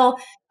just feel,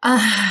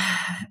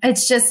 it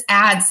just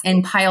adds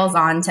and piles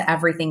on to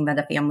everything that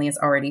a family is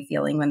already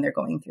feeling when they're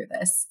going through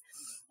this.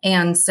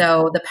 And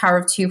so the Power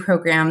of Two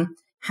program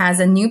has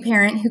a new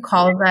parent who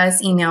calls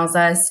us, emails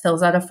us,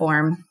 fills out a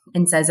form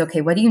and says,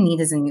 okay, what do you need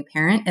as a new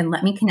parent? And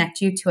let me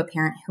connect you to a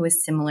parent who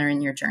is similar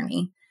in your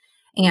journey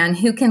and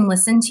who can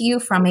listen to you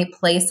from a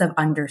place of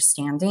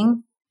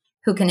understanding,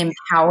 who can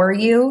empower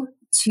you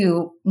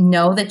to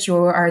know that you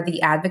are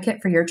the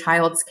advocate for your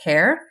child's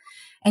care,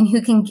 and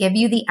who can give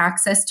you the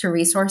access to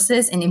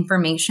resources and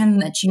information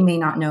that you may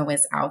not know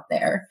is out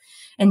there.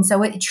 And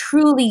so it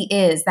truly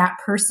is that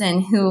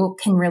person who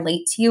can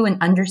relate to you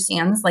and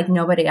understands like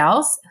nobody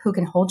else, who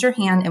can hold your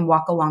hand and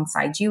walk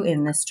alongside you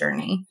in this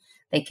journey.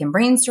 They can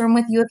brainstorm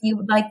with you if you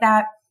would like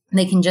that.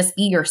 They can just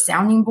be your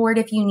sounding board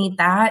if you need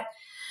that.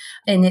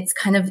 And it's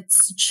kind of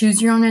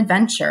choose your own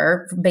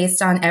adventure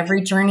based on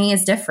every journey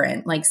is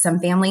different. Like some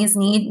families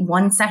need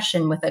one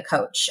session with a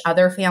coach.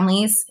 Other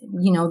families,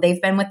 you know,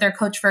 they've been with their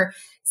coach for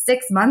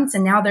 6 months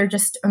and now they're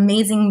just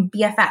amazing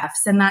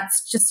BFFs. And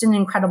that's just an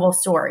incredible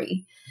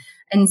story.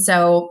 And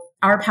so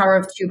our Power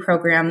of Two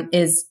program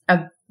is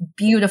a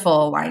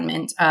beautiful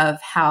alignment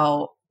of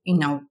how, you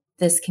know,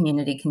 this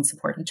community can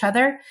support each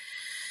other.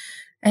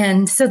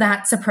 And so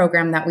that's a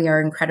program that we are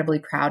incredibly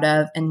proud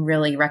of and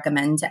really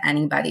recommend to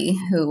anybody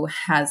who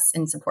has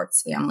and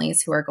supports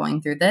families who are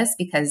going through this,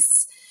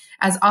 because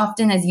as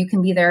often as you can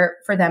be there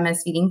for them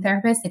as feeding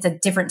therapists, it's a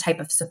different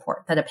type of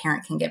support that a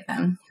parent can give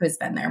them who has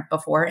been there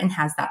before and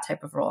has that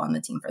type of role on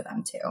the team for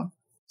them too.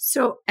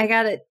 So I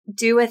got to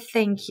do a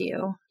thank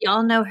you.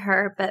 Y'all know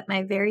her, but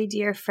my very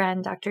dear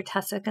friend, Dr.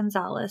 Tessa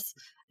Gonzalez,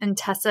 and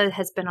Tessa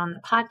has been on the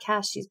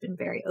podcast. She's been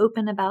very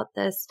open about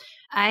this.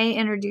 I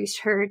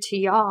introduced her to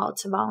y'all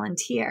to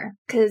volunteer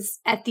because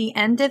at the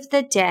end of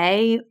the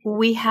day,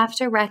 we have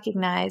to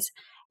recognize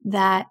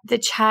that the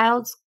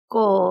child's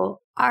goal,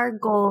 our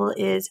goal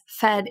is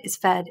fed,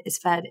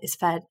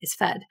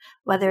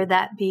 whether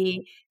that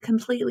be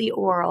completely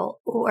oral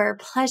or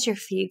pleasure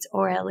feeds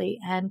orally,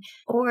 and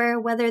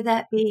or whether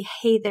that be,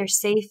 hey, they're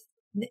safe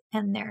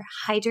and they're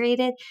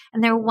hydrated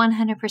and they're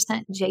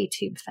 100%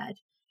 J-tube fed,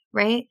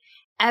 right?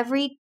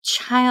 Every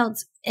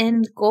child's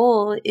end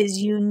goal is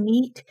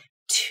unique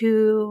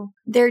to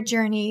their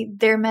journey,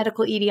 their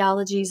medical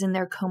etiologies, and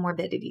their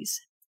comorbidities.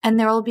 And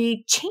there will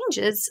be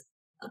changes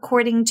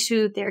according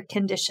to their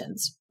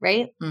conditions,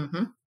 right?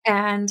 Mm-hmm.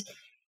 And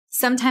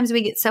sometimes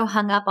we get so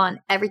hung up on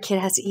every kid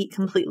has to eat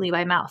completely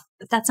by mouth,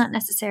 but that's not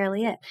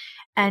necessarily it.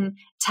 And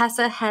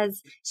Tessa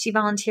she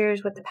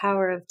volunteers with the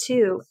Power of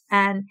Two,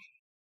 and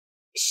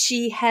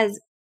she has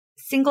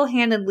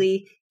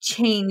single-handedly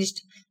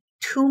changed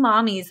 2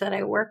 mommies that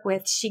I work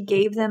with. She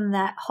gave them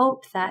that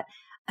hope that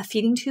a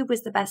feeding tube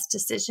was the best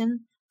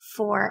decision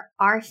for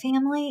our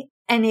family.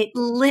 And it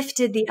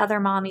lifted the other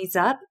mommies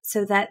up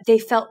so that they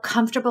felt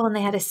comfortable and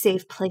they had a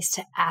safe place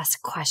to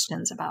ask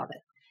questions about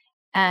it.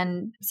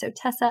 And so,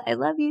 Tessa, I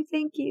love you.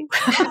 Thank you.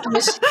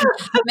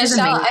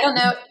 Michelle, I don't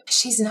know.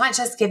 She's not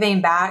just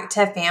giving back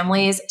to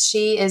families.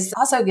 She is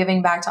also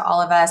giving back to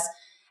all of us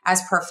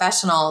as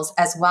professionals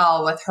as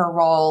well with her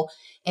role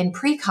in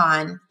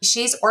pre-con.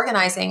 She's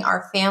organizing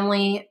our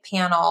family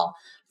panel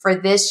for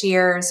this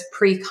year's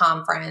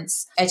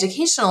pre-conference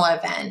educational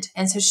event.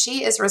 And so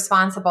she is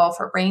responsible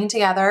for bringing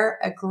together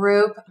a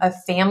group of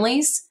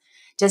families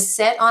to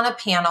sit on a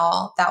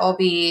panel that will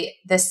be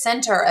the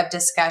center of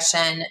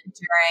discussion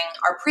during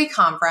our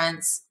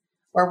pre-conference,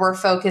 where we're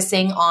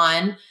focusing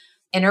on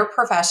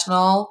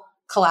interprofessional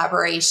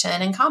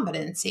collaboration and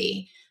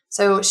competency.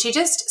 So she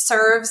just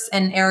serves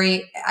in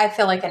every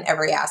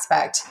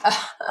aspect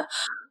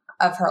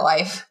of her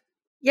life.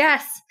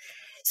 Yes.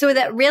 So what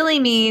that really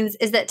means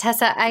is that,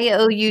 Tessa, I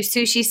owe you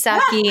sushi,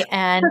 sake,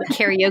 and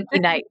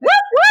karaoke night.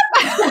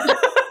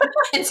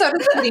 And so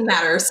does Feeding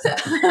Matters.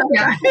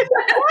 Yeah.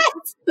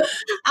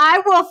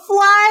 I will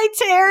fly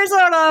to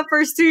Arizona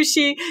for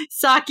sushi,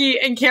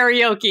 sake, and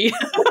karaoke.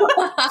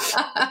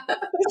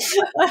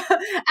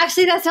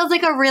 Actually, that sounds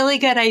like a really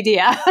good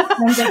idea.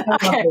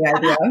 Okay.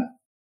 Idea.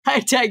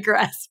 I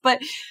digress. But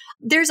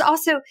there's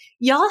also,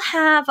 y'all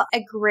have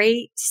a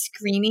great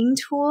screening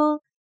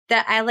tool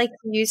that I like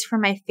to use for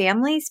my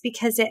families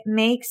because it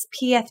makes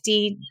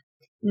PFD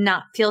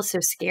not feel so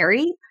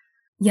scary.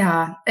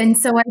 Yeah. And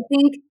so I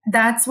think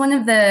that's one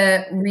of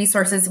the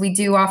resources. We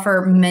do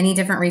offer many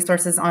different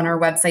resources on our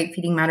website,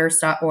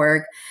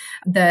 feedingmatters.org.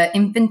 The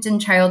infant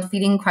and child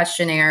feeding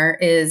questionnaire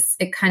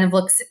it kind of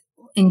looks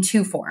in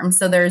 2 forms.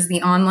 So there's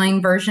the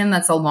online version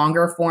that's a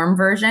longer form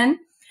version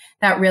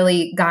that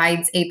really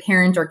guides a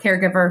parent or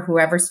caregiver,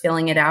 whoever's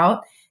filling it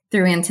out,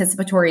 through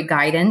anticipatory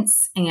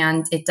guidance,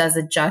 and it does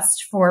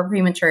adjust for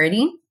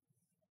prematurity.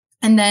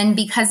 And then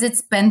because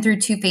it's been through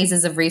 2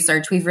 phases of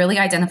research, we've really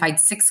identified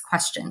 6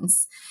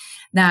 questions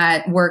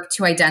that work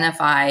to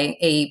identify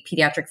a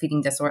pediatric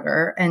feeding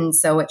disorder. And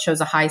so it shows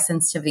a high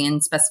sensitivity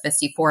and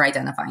specificity for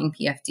identifying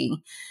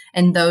PFD.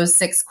 And those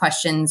 6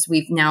 questions,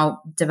 we've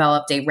now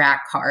developed a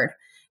RAC card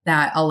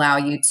that allow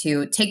you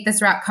to take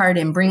this RAC card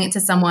and bring it to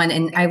someone.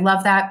 And I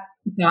love that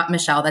thought,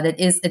 Michelle, that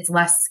it's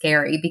less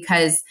scary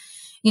because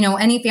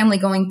any family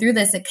going through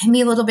this, it can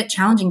be a little bit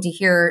challenging to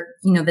hear,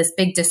 this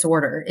big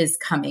disorder is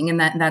coming. And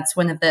that's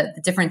one of the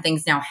different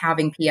things now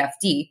having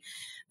PFD.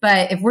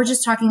 But if we're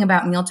just talking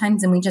about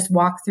mealtimes and we just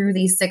walk through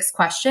these 6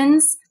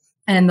 questions,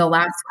 and the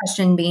last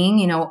question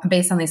being,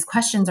 based on these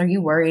questions, are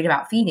you worried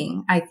about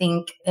feeding? I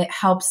think it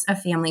helps a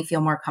family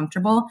feel more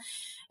comfortable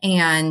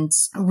and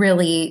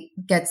really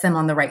gets them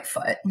on the right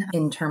foot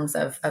in terms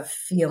of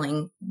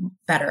feeling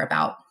better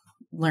about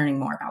learning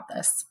more about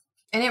this.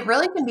 And it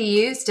really can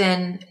be used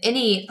in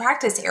any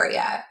practice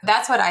area.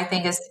 That's what I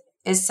think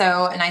is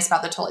so nice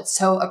about the tool. It's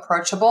so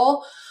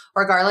approachable,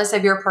 regardless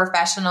of your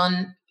professional,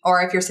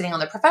 or if you're sitting on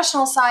the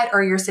professional side,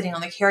 or you're sitting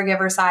on the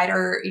caregiver side,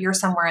 or you're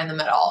somewhere in the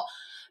middle.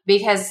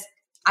 Because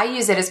I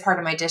use it as part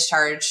of my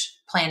discharge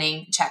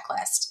planning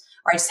checklist,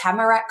 where I just have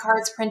my RAC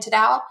cards printed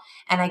out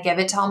and I give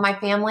it to all my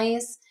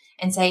families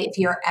and say, if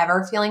you're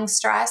ever feeling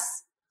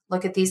stress,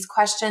 look at these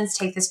questions,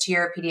 take this to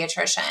your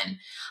pediatrician,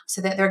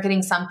 so that they're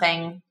getting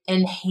something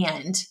in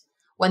hand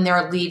when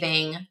they're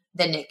leaving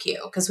the NICU.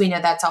 Because we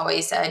know that's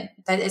always that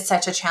is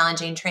such a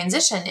challenging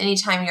transition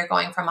anytime you're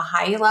going from a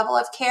high level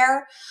of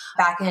care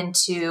back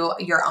into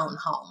your own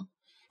home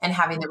and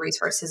having the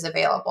resources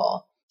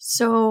available.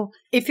 So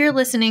if you're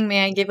listening,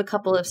 may I give a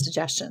couple of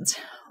suggestions?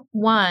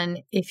 One,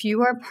 if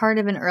you are part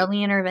of an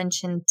early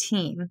intervention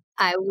team,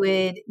 I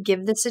would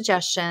give the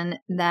suggestion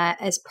that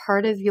as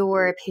part of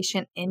your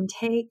patient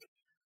intake,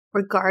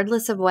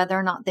 regardless of whether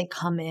or not they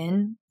come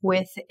in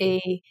with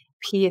a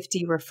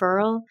PFD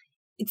referral,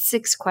 it's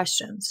 6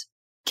 questions.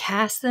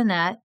 Cast the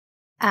net,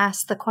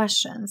 ask the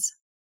questions,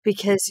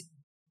 because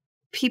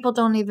people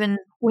don't even,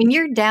 when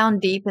you're down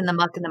deep in the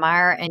muck and the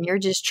mire and you're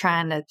just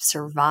trying to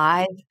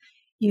survive,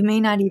 you may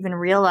not even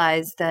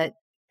realize that,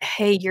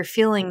 hey, you're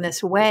feeling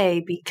this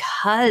way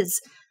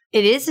because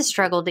it is a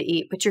struggle to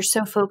eat, but you're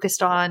so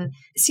focused on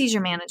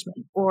seizure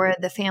management, or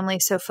the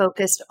family's so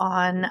focused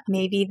on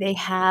maybe they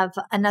have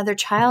another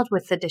child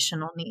with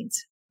additional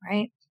needs,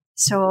 right?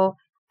 So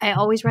I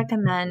always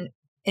recommend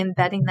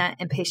embedding that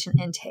in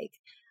patient intake.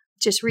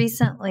 Just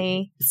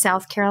recently,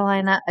 South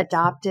Carolina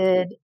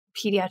adopted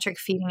pediatric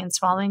feeding and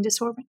swallowing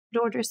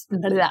disorders.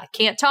 I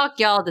can't talk,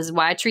 y'all. This is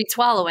why I treat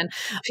swallowing.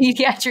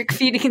 Pediatric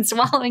feeding and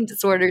swallowing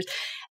disorders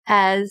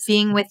as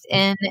being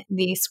within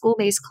the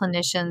school-based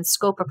clinician's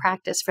scope of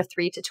practice for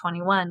 3 to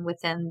 21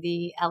 within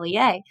the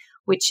LEA,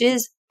 which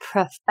is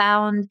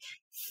profound.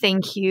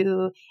 Thank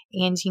you,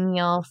 Angie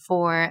Neal,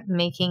 for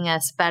making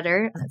us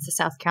better. That's the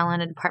South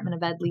Carolina Department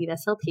of Ed lead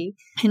SLP.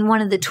 And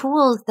one of the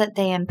tools that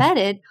they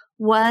embedded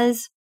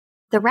was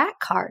the RAC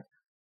card.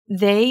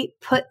 They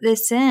put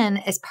this in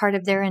as part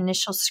of their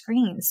initial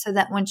screen so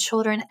that when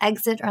children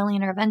exit early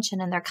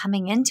intervention and they're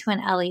coming into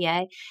an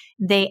LEA,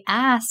 they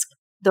ask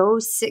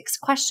those 6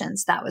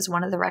 questions. That was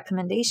one of the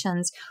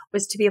recommendations,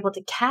 was to be able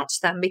to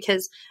catch them,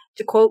 because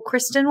to quote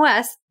Kristen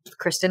West,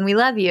 Kristen, we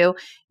love you,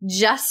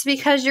 just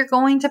because you're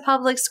going to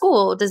public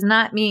school does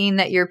not mean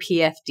that your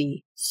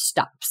PFD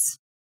stops,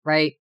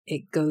 right?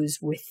 It goes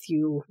with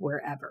you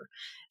wherever.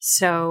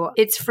 So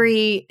it's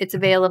free, it's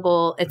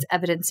available, it's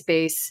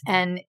evidence-based,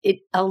 and it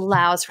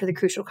allows for the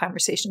crucial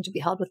conversation to be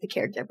held with the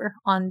caregiver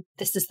on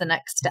this is the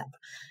next step.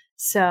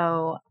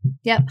 So,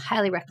 yep,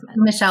 highly recommend.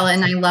 Michelle,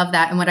 and I love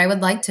that. And what I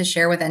would like to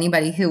share with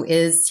anybody who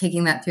is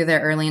taking that through their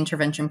early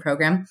intervention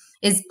program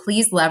is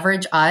please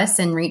leverage us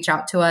and reach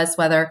out to us,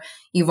 whether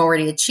you've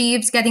already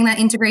achieved getting that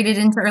integrated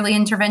into early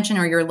intervention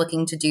or you're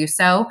looking to do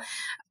so.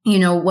 You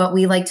know, what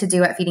we like to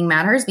do at Feeding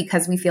Matters,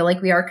 because we feel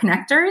like we are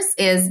connectors,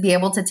 is be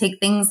able to take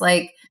things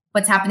like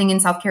what's happening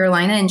in South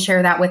Carolina and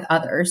share that with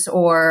others,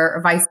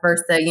 or vice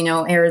versa. You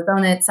know,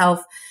 Arizona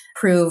itself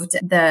proved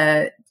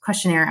the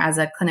questionnaire as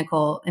a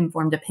clinical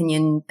informed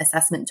opinion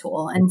assessment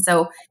tool. And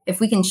so if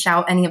we can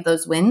shout any of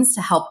those wins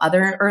to help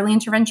other early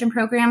intervention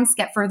programs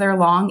get further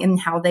along in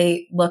how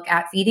they look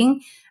at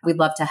feeding, we'd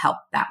love to help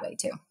that way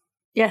too.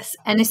 Yes.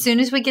 And as soon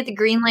as we get the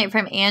green light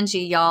from Angie,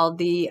 y'all,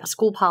 the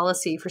school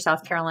policy for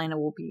South Carolina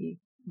will be,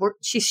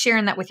 she's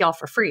sharing that with y'all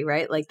for free,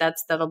 right? Like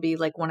that'll be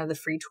like one of the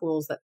free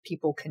tools that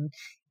people can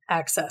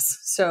access.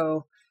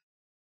 So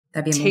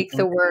that'd be amazing.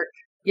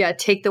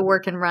 Take the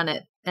work and run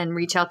it and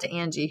reach out to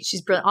Angie.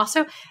 She's brilliant.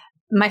 Also,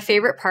 my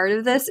favorite part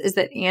of this is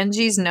that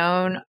Angie's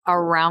known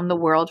around the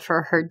world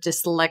for her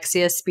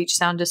dyslexia, speech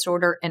sound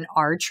disorder, and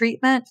R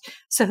treatment.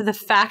 So the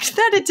fact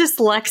that a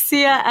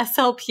dyslexia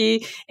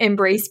SLP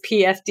embraced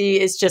PFD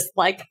is just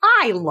like,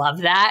 I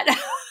love that.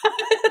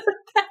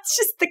 That's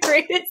just the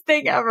greatest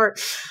thing ever.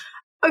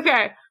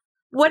 Okay.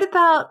 What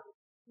about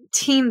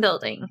team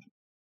building?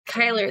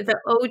 Kyler, the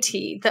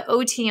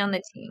OT on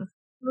the team.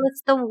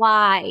 What's the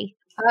why?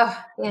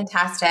 Oh,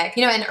 fantastic.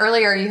 You know, and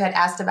earlier you had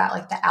asked about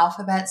like the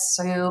alphabet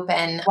soup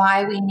and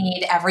why we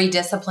need every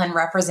discipline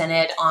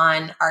represented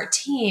on our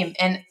team.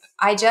 And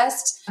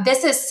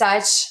this is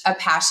such a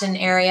passion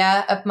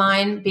area of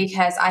mine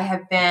because I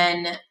have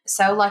been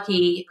so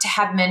lucky to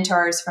have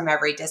mentors from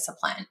every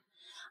discipline.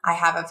 I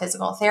have a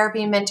physical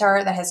therapy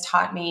mentor that has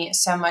taught me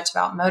so much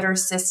about motor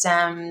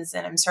systems,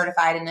 and I'm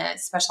certified in a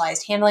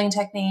specialized handling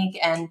technique.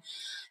 And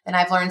then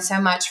I've learned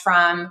so much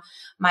from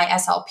my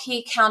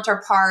SLP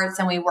counterparts,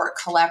 and we work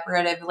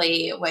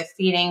collaboratively with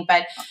feeding.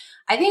 But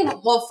I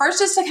think, well, first,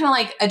 just to kind of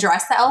like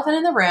address the elephant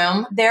in the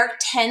room, there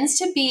tends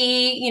to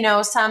be, you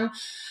know, some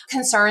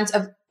concerns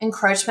of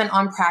encroachment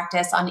on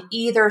practice on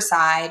either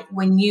side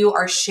when you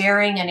are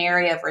sharing an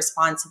area of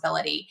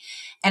responsibility.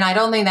 And I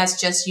don't think that's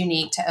just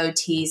unique to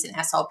OTs and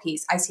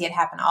SLPs. I see it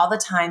happen all the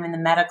time in the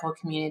medical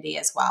community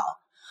as well.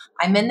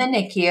 I'm in the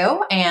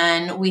NICU,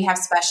 and we have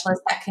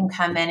specialists that can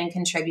come in and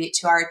contribute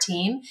to our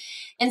team.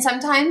 And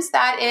sometimes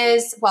that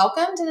is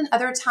welcomed, and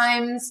other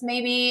times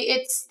maybe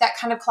it's that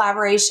kind of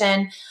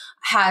collaboration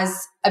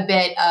has a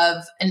bit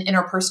of an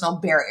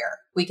interpersonal barrier,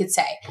 we could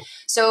say.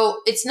 So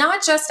it's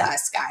not just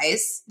us,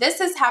 guys.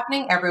 This is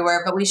happening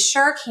everywhere, but we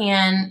sure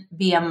can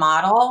be a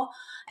model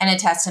and a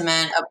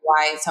testament of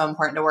why it's so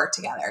important to work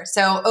together.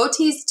 So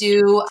OTs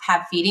do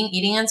have feeding,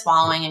 eating, and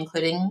swallowing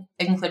included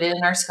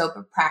in our scope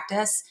of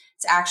practice.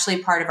 It's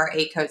actually part of our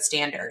ACODE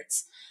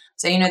standards.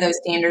 So, you know, those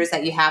standards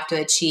that you have to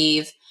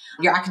achieve,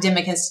 your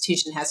academic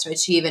institution has to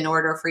achieve in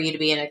order for you to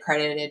be an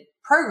accredited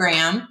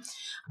program.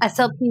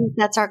 SLP,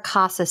 that's our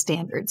CASA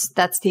standards.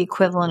 That's the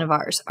equivalent of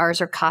ours.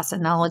 Ours are CASA,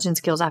 knowledge and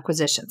skills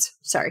acquisitions.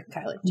 Sorry,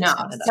 Kylie. No.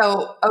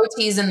 So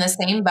OT's in the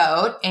same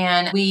boat,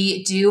 and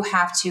we do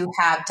have to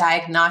have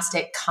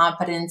diagnostic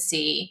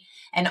competency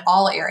in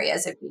all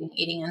areas of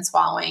eating and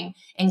swallowing,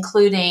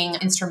 including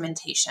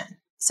instrumentation.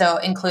 So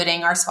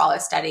including our swallow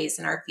studies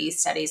and our feed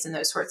studies and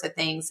those sorts of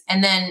things.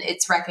 And then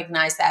it's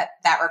recognized that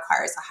that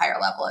requires a higher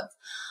level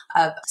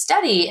of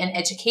study and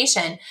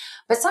education.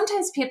 But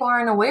sometimes people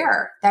aren't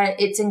aware that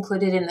it's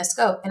included in the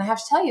scope. And I have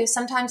to tell you,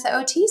 sometimes the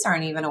OTs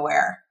aren't even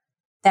aware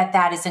that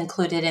that is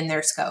included in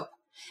their scope,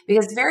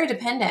 because it's very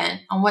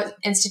dependent on what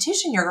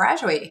institution you're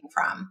graduating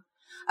from,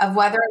 of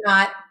whether or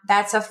not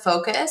that's a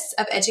focus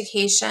of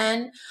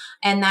education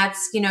and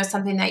that's, you know,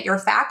 something that your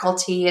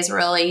faculty is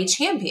really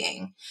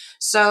championing.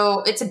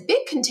 So it's a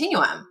big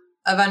continuum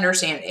of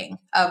understanding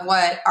of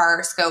what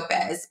our scope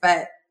is.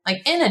 But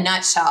like in a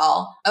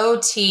nutshell,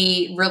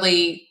 OT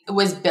really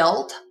was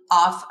built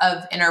off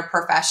of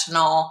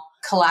interprofessional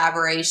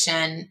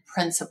collaboration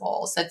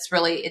principles.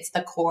 It's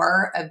the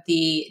core of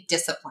the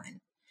discipline.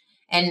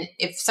 And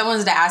if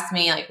someone's to ask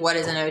me, like, what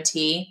is an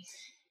OT?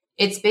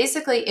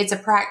 It's a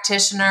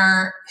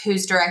practitioner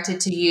who's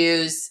directed to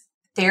use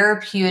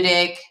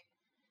therapeutic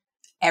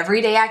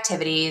everyday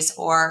activities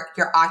or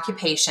your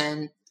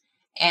occupation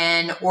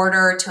in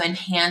order to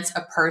enhance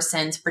a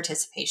person's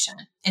participation.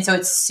 And so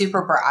it's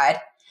super broad,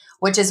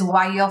 which is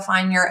why you'll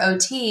find your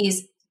OTs,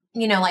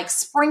 like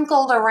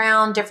sprinkled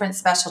around different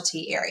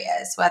specialty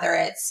areas, whether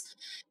it's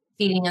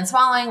feeding and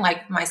swallowing,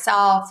 like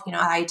myself,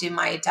 I do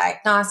my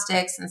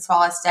diagnostics and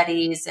swallow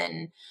studies,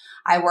 and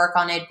I work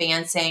on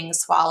advancing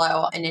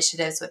swallow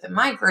initiatives within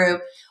my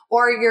group.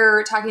 Or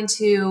you're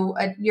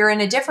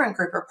in a different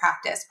group of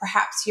practice.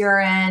 Perhaps you're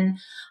in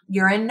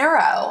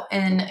neuro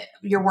and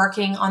you're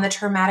working on the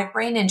traumatic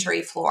brain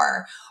injury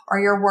floor, or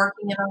you're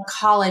working in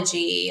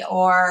oncology,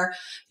 or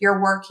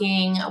you're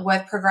working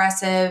with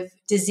progressive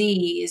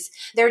disease.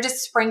 They're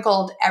just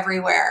sprinkled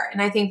everywhere.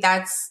 And I think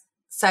that's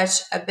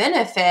such a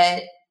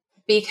benefit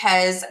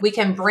because we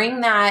can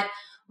bring that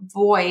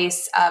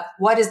voice of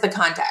what is the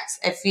context.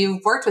 If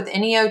you've worked with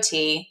any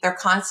OT, they're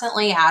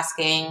constantly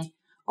asking,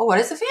 well, what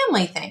does the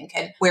family think?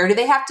 And where do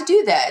they have to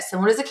do this?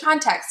 And what is the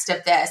context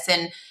of this?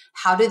 And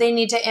how do they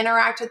need to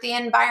interact with the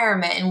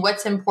environment? And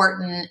what's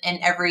important in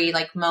every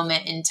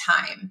moment in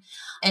time?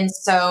 And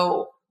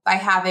so by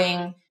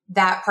having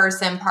that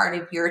person part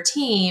of your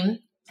team,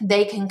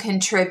 they can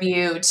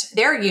contribute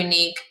their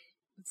unique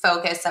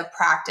focus of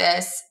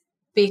practice,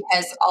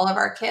 because all of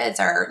our kids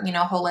are,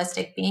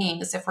 holistic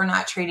beings. If we're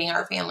not treating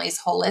our families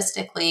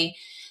holistically,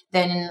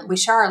 then we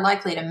sure are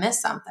likely to miss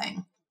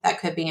something that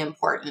could be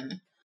important.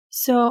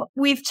 So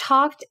we've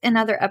talked in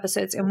other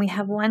episodes, and we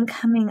have one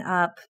coming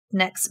up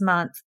next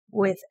month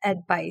with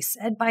Ed Bice.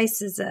 Ed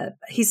Bice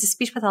he's a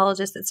speech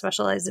pathologist that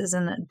specializes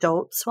in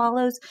adult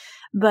swallows,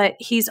 but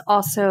he's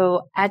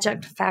also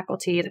adjunct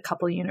faculty at a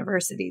couple of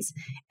universities.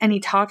 And he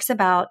talks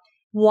about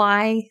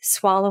why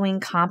swallowing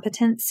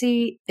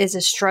competency is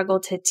a struggle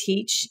to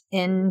teach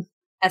in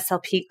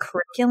SLP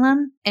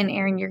curriculum. And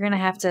Erin, you're going to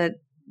have to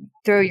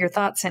throw your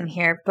thoughts in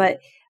here. But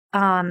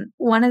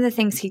one of the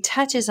things he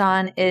touches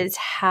on is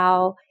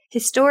how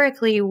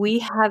historically we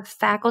have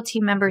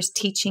faculty members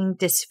teaching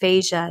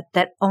dysphagia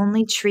that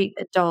only treat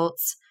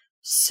adults,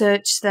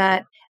 such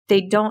that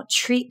they don't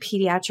treat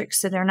pediatrics,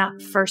 so they're not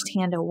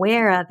firsthand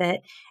aware of it.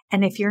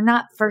 And if you're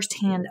not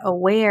firsthand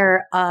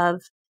aware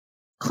of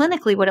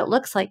clinically what it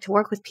looks like to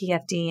work with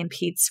PFD and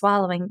ped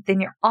swallowing, then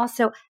you're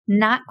also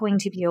not going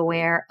to be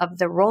aware of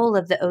the role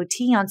of the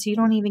OT on, so you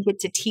don't even get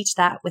to teach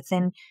that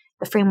within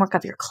the framework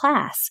of your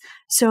class.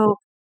 So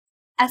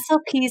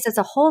SLPs as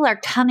a whole are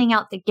coming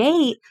out the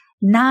gate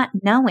not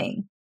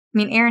knowing. I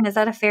mean, Erin, is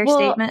that a fair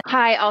statement?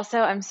 Hi,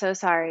 also, I'm so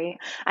sorry.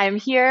 I'm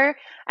here.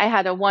 I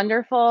had a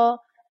wonderful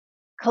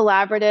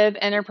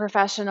collaborative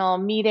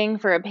interprofessional meeting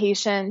for a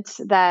patient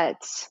that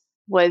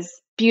was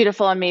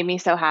beautiful and made me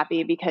so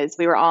happy because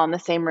we were all in the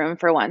same room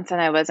for once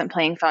and I wasn't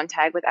playing phone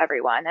tag with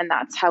everyone. And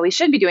that's how we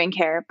should be doing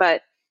care,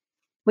 but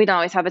we don't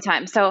always have the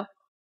time. So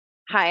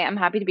hi, I'm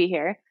happy to be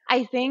here.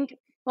 I think,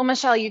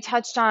 Michelle, you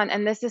touched on,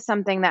 and this is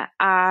something that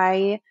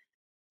I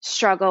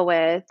struggle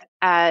with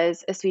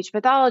as a speech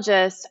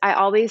pathologist. I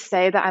always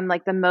say that I'm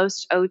like the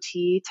most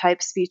OT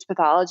type speech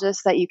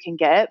pathologist that you can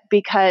get,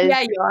 because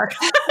yeah, you are.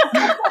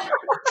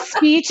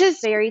 Speech is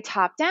very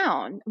top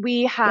down.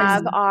 We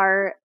have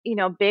our,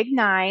 big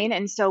nine.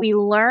 And so we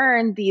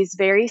learn these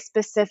very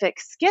specific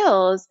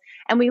skills,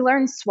 and we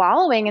learn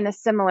swallowing in a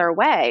similar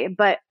way.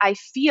 But I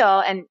feel,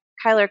 and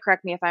Kyler,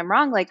 correct me if I'm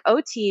wrong, like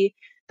OT,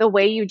 the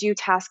way you do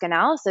task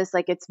analysis,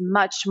 like it's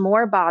much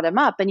more bottom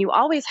up, and you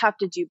always have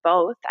to do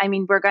both. I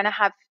mean, we're going to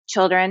have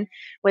children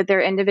with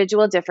their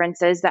individual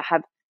differences that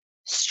have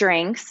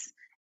strengths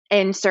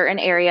in certain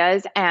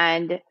areas,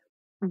 and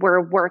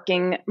we're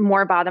working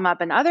more bottom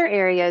up in other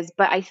areas.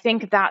 But I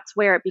think that's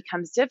where it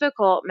becomes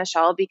difficult,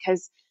 Michelle,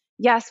 because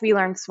yes, we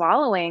learn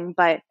swallowing,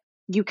 but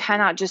you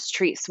cannot just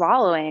treat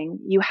swallowing.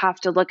 You have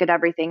to look at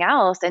everything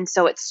else. And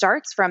so it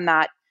starts from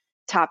that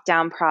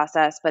top-down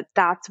process, but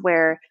that's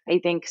where I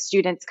think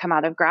students come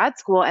out of grad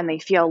school and they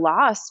feel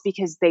lost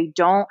because they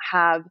don't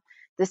have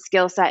the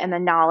skill set and the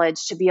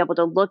knowledge to be able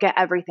to look at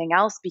everything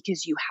else,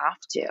 because you have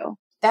to.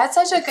 That's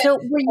such a good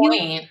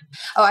point.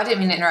 I didn't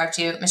mean to interrupt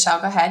you.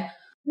 Michelle, go ahead.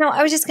 No,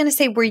 I was just going to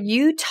say, were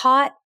you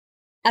taught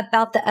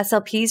about the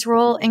SLP's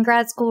role in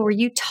grad school? Were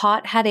you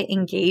taught how to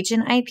engage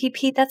in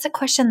IPP? That's a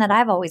question that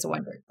I've always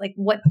wondered. Like,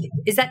 what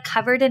is that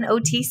covered in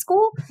OT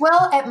school?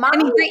 Well,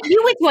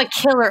 you went to a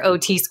killer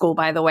OT school,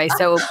 by the way.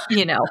 So,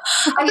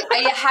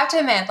 I have to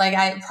admit,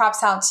 I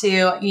props out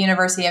to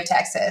University of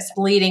Texas,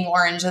 bleeding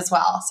orange as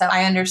well. So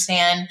I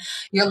understand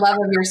your love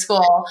of your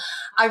school.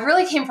 I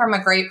really came from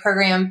a great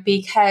program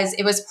because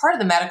it was part of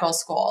the medical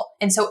school.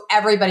 And so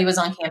everybody was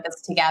on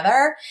campus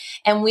together.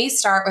 And we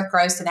start with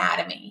gross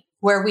anatomy,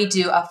 where we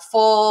do a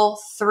full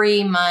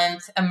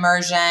 3-month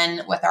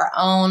immersion with our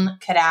own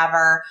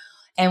cadaver.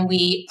 And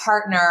we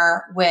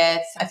partner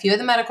with a few of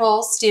the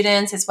medical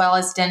students as well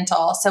as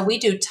dental. So we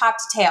do top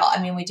to tail.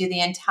 I mean, we do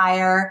the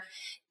entire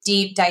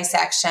deep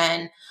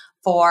dissection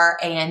for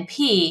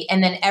A&P.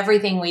 And then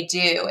everything we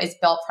do is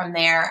built from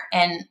there.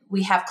 And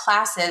we have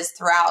classes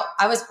throughout.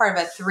 I was part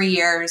of a 3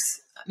 years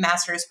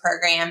master's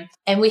program.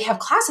 And we have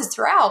classes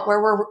throughout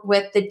where we're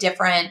with the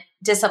different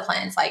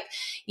disciplines, like,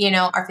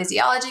 our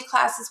physiology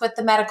classes with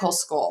the medical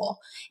school,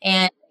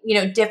 and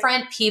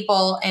different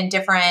people and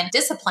different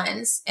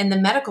disciplines in the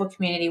medical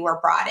community were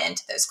brought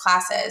into those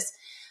classes.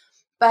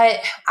 But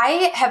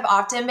I have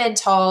often been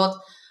told,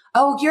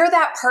 oh, you're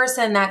that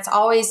person that's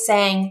always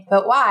saying,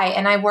 but why?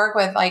 And I work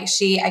with I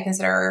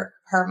consider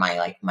her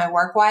my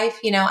work wife.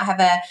 I have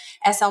a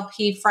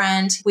SLP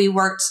friend. We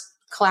worked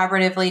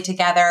collaboratively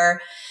together,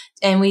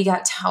 and we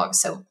got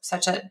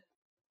such a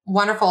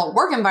wonderful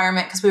work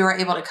environment because we were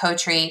able to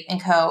co-treat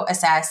and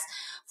co-assess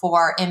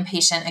for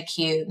inpatient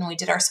acute, and we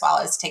did our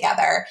swallows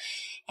together.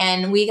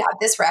 And we got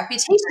this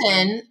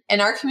reputation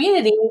in our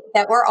community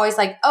that we're always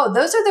like, oh,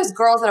 those are those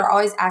girls that are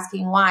always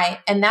asking why.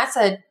 And that's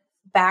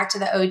back to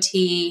the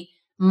OT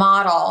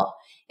model,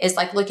 is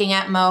like looking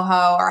at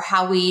MOHO or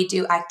how we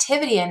do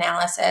activity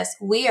analysis.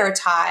 We are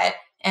taught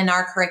in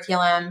our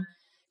curriculum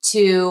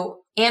to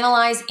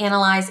analyze,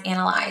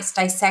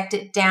 dissect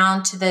it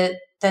down to the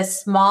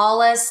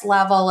smallest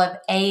level of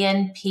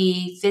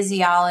A&P,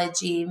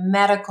 physiology,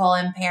 medical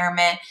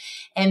impairment,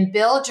 and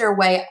build your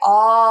way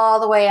all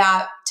the way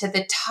up to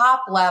the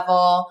top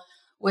level,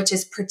 which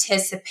is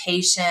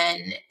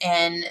participation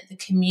in the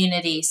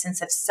community,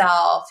 sense of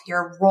self,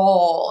 your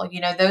role,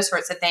 those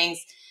sorts of things.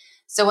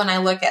 So when I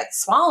look at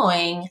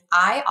swallowing,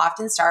 I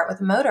often start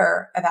with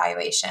motor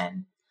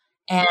evaluation,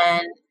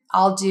 and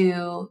I'll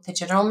do the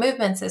general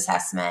movements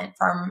assessment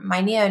for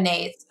my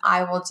neonates.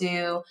 I will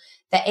do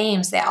the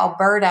AIMS, the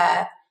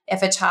Alberta,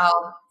 if a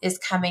child is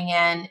coming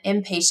in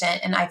inpatient.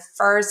 And I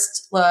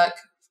first look,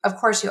 of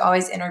course, you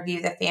always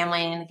interview the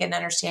family and get an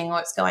understanding of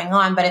what's going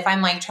on. But if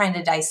I'm trying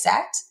to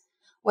dissect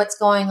what's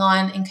going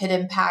on and could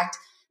impact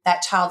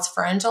that child's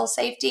pharyngeal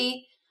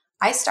safety,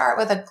 I start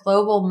with a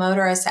global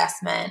motor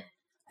assessment,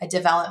 a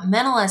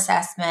developmental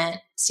assessment,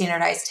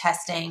 standardized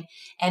testing,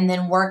 and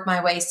then work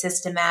my way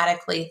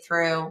systematically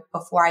through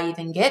before I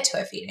even get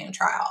to a feeding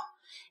trial.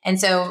 And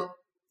so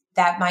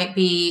that might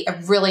be a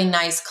really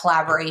nice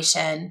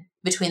collaboration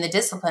between the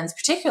disciplines,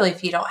 particularly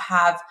if you don't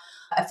have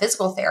a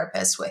physical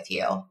therapist with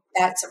you.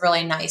 That's a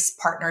really nice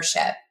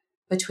partnership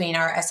between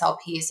our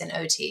SLPs and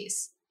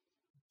OTs.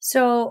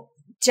 So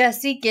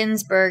Jessie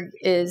Ginsburg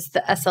is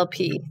the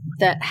SLP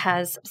that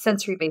has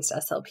sensory-based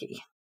SLP.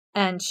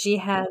 And she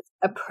has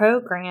a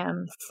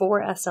program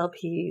for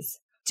SLPs,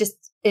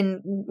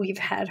 and we've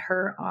had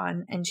her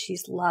on, and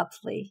she's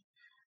lovely.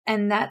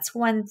 And that's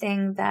one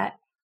thing that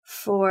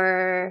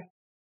for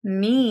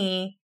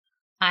me,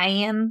 I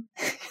am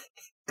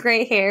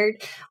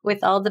gray-haired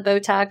with all the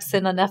Botox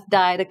and enough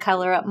dye to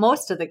color up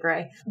most of the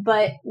gray.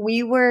 But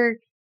we were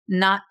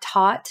not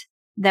taught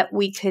that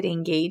we could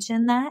engage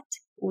in that.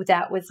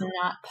 That was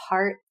not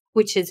part,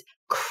 which is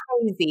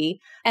crazy.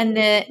 And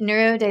the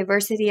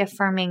neurodiversity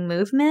affirming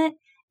movement,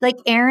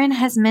 Erin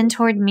has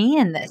mentored me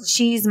in this.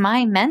 She's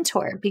my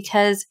mentor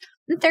because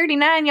I'm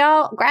 39,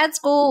 y'all. Grad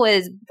school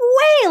was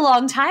way a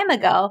long time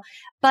ago,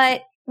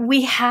 but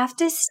we have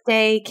to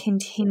stay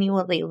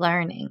continually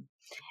learning.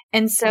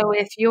 And so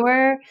if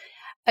you're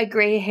a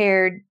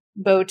gray-haired,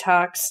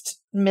 Botoxed,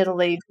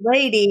 middle-aged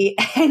lady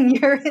and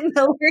you're in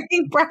the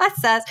learning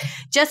process,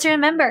 just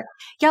remember,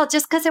 y'all,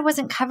 just because it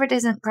wasn't covered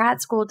as in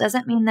grad school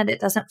doesn't mean that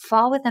it doesn't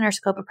fall within our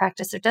scope of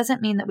practice. It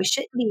doesn't mean that we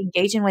shouldn't be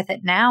engaging with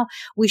it now.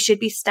 We should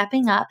be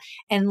stepping up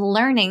and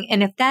learning.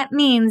 And if that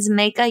means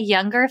make a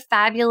younger,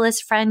 fabulous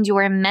friend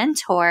your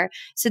mentor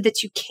so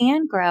that you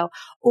can grow,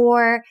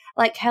 or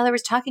like Kyler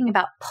was talking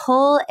about,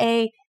 pull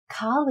a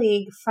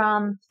colleague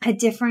from a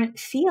different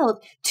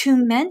field to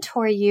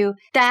mentor you,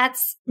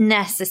 that's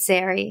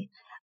necessary.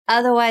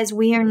 Otherwise,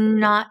 we are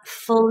not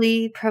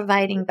fully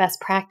providing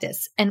best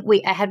practice. And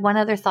wait, I had one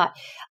other thought.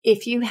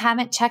 If you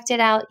haven't checked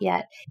it out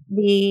yet,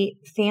 the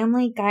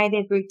Family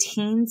Guided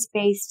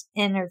Routines-Based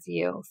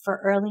Interview for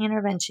Early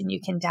Intervention,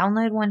 you can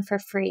download one for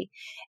free.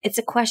 It's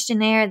a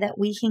questionnaire that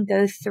we can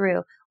go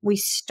through. We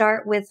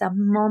start with the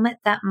moment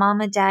that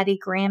mama, daddy,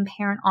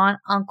 grandparent, aunt,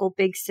 uncle,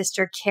 big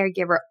sister,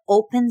 caregiver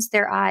opens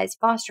their eyes,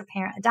 foster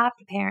parent,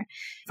 adoptive parent,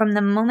 from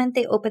the moment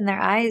they open their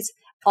eyes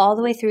all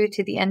the way through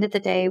to the end of the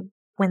day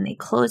when they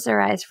close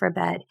their eyes for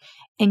bed.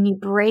 And you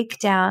break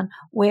down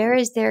where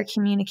is their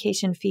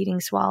communication, feeding,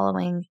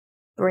 swallowing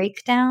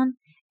breakdown,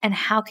 and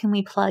how can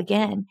we plug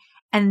in?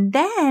 And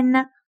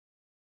then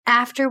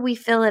after we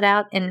fill it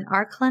out in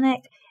our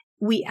clinic,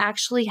 we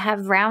actually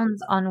have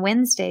rounds on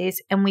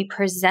Wednesdays and we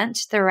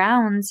present the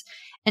rounds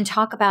and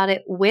talk about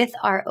it with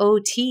our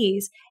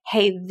OTs.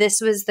 Hey,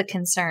 this was the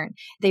concern.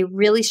 They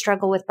really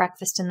struggle with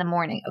breakfast in the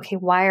morning. Okay,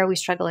 why are we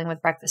struggling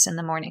with breakfast in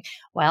the morning?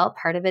 Well,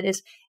 part of it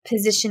is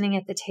positioning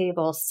at the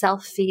table,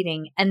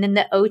 self-feeding. And then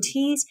the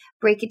OTs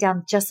break it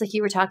down just like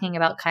you were talking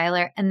about,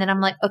 Kyler. And then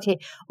I'm like, okay,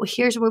 well,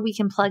 here's where we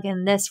can plug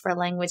in this for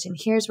language. And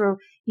here's where,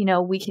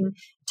 we can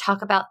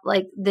talk about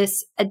like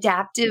this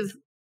adaptive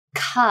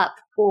cup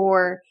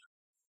or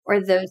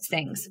those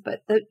things.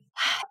 But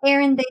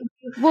Erin, thank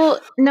you.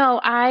 Well,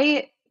 no,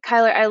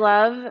 Kyler, I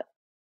love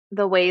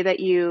the way that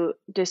you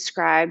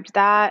described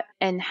that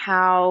and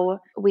how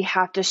we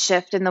have to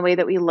shift in the way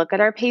that we look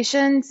at our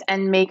patients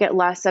and make it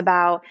less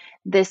about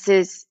this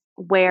is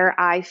where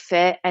I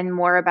fit and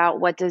more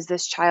about what does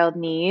this child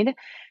need,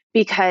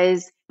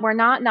 because we're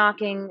not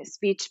knocking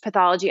speech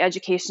pathology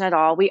education at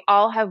all. We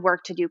all have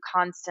work to do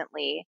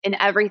constantly in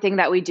everything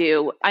that we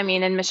do. I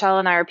mean, and Michelle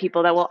and I are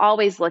people that will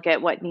always look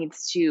at what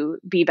needs to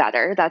be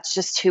better. That's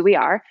just who we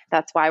are.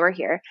 That's why we're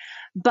here.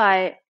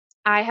 But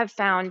I have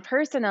found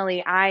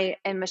personally,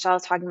 and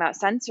Michelle's talking about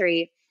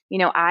sensory,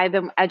 I've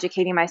been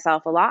educating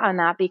myself a lot on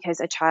that because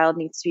a child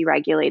needs to be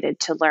regulated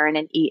to learn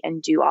and eat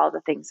and do all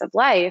the things of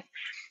life.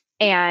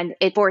 And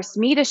it forced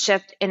me to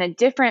shift in a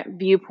different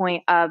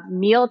viewpoint of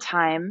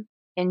mealtime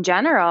in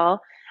general.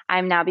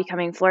 I'm now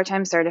becoming floor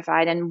time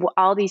certified, and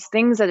all these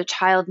things that a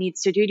child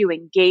needs to do to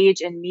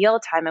engage in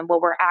mealtime and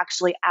what we're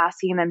actually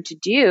asking them to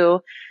do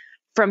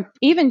from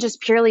even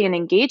just purely an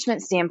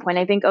engagement standpoint.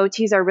 I think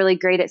OTs are really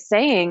great at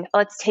saying,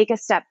 let's take a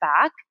step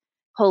back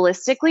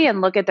holistically and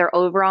look at their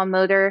overall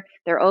motor,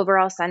 their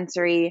overall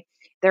sensory,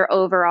 their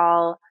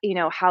overall,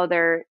 how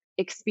they're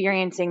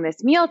experiencing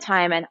this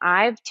mealtime. And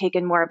I've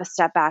taken more of a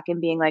step back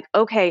and being like,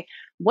 okay,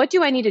 what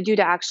do I need to do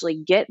to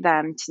actually get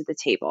them to the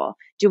table?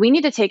 Do we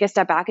need to take a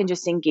step back and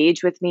just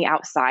engage with me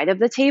outside of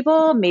the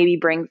table? Maybe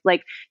bring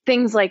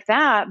things like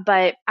that.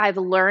 But I've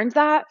learned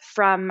that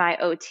from my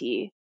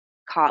OT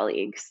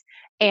colleagues.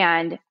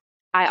 And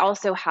I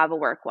also have a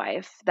work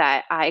wife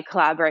that I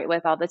collaborate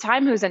with all the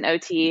time who's an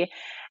OT.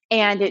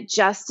 And it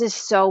just is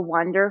so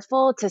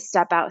wonderful to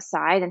step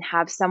outside and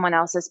have someone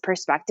else's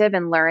perspective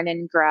and learn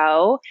and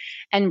grow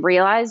and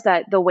realize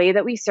that the way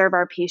that we serve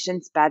our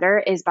patients better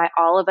is by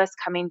all of us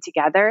coming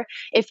together.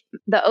 If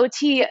the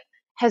OT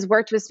has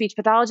worked with speech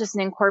pathologists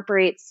and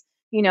incorporates,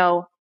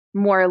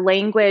 more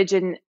language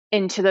and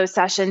into those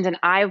sessions, and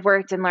I've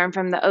worked and learned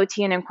from the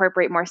OT and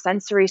incorporate more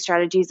sensory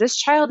strategies, this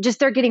child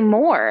they're getting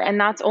more, and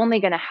that's only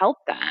going to help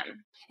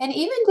them. And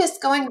even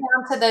just going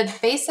down to the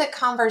basic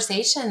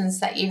conversations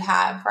that you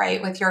have,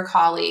 right, with your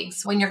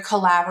colleagues when you're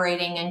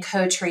collaborating and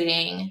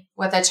co-treating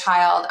with a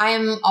child. I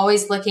am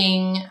always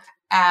looking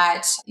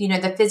at,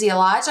 the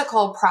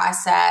physiological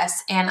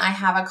process. And I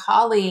have a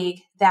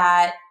colleague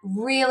that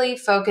really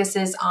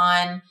focuses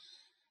on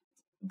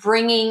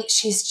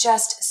she's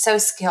just so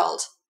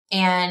skilled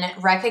in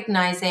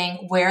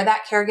recognizing where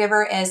that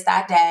caregiver is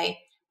that day,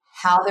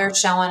 how they're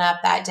showing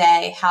up that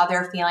day, how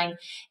they're feeling.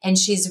 And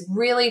she's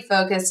really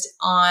focused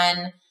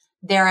on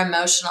their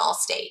emotional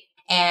state.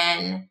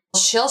 And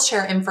she'll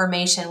share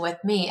information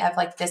with me of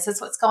this is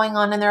what's going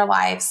on in their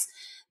lives.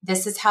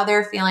 This is how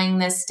they're feeling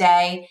this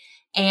day.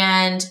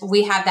 And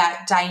we have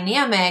that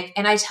dynamic.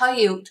 And I tell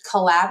you,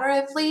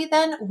 collaboratively,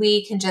 then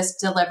we can just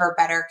deliver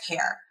better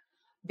care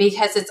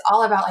because it's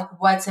all about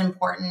what's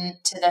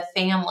important to the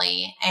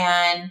family.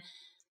 And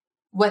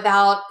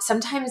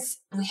sometimes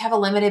we have a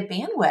limited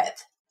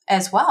bandwidth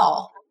as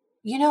well.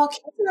 Kids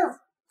are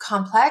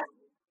complex.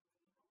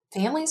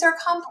 Families are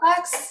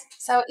complex.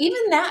 So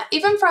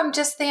even from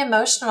just the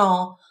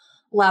emotional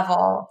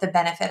level, the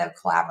benefit of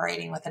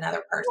collaborating with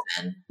another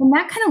person. And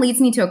that kind of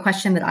leads me to a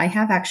question that I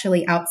have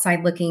actually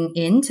outside looking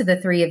into the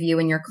three of you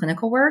in your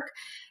clinical work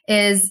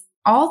is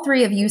all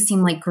three of you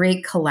seem like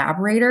great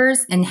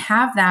collaborators and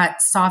have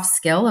that soft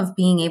skill of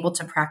being able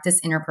to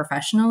practice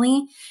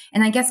interprofessionally.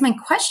 And I guess my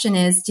question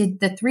is, did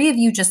the three of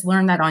you just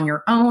learn that on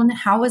your own?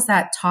 How was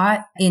that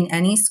taught in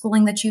any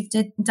schooling that you've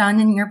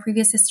done in your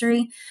previous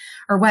history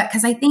or what?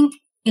 Because I think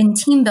in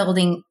team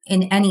building,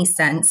 in any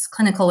sense,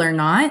 clinical or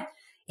not,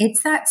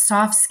 it's that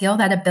soft skill,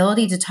 that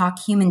ability to talk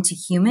human to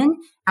human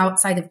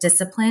outside of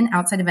discipline,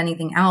 outside of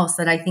anything else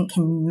that I think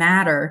can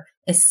matter,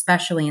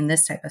 especially in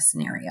this type of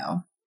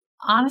scenario.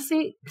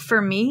 Honestly, for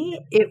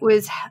me, it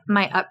was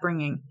my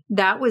upbringing.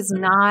 That was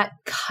not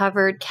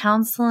covered.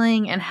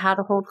 Counseling and how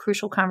to hold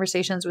crucial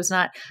conversations was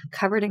not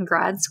covered in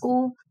grad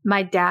school.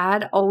 My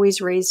dad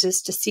always raised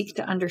us to seek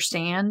to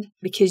understand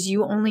because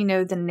you only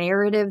know the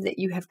narrative that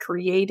you have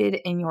created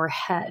in your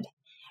head.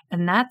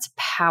 And that's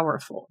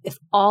powerful. If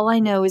all I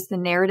know is the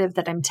narrative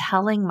that I'm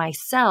telling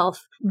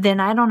myself, then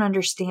I don't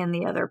understand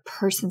the other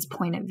person's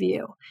point of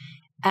view.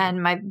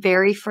 And my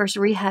very first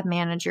rehab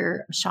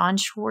manager, Sean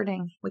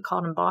Schwarting, we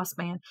called him Boss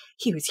Man.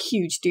 He was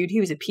huge, dude. He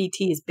was a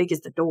PT as big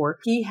as the door.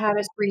 He had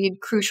us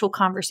read Crucial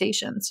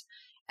Conversations.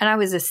 And I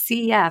was a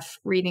CF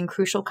reading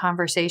Crucial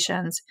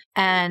Conversations.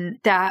 And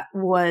that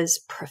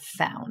was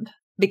profound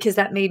because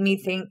that made me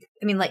think,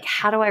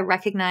 how do I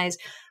recognize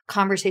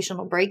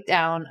conversational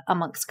breakdown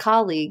amongst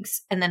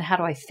colleagues? And then how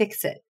do I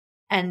fix it?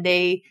 And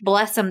they,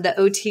 bless them, the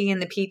OT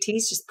and the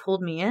PTs just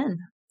pulled me in.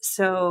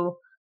 So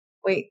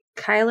wait,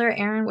 Kyler,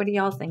 Aaron, what are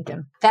y'all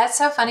thinking? That's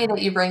so funny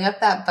that you bring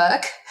up that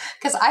book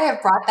because I have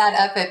brought that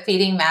up at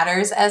Feeding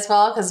Matters as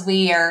well because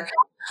we are,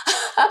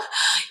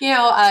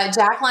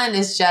 Jacqueline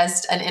is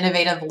just an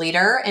innovative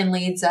leader and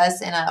leads us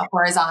in a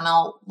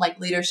horizontal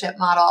leadership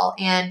model.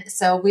 And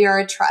so we are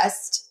a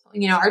trust,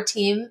 our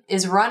team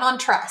is run on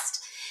trust.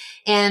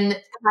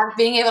 And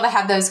being able to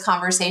have those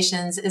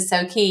conversations is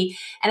so key.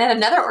 And at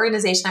another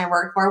organization I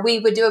worked for, we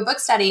would do a book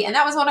study and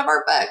that was one of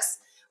our books.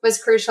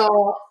 was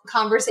crucial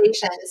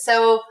conversation.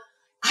 So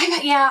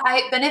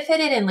I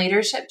benefited in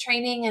leadership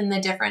training in the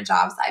different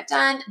jobs I've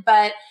done.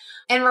 But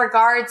in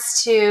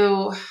regards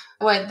to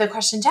what the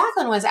question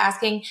Jacqueline was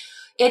asking,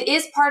 it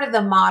is part of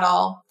the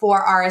model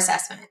for our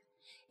assessment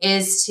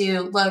is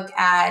to look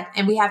at,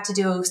 and we have to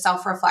do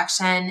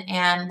self-reflection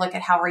and look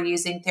at how we're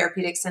using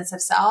therapeutic sense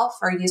of self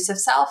or use of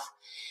self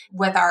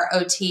with our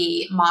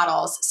OT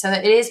models. So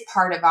that it is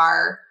part of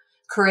our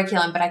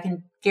curriculum, but I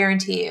can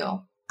guarantee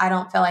you, I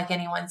don't feel like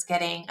anyone's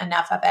getting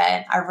enough of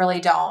it. I really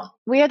don't.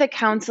 We had a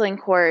counseling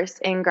course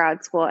in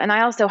grad school, and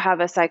I also have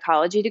a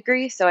psychology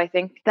degree. So I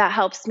think that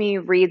helps me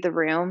read the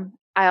room.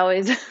 I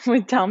always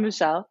would tell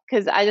Michelle,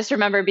 because I just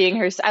remember being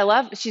her.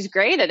 She's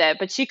great at it,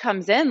 but she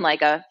comes in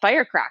like a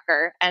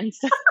firecracker. And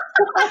so,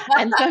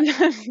 and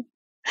sometimes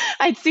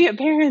I'd see a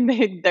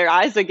parent, their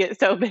eyes would get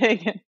so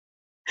big.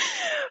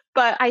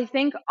 But I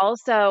think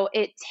also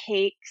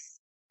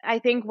I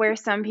think where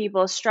some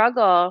people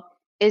struggle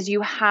is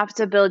you have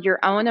to build your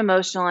own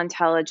emotional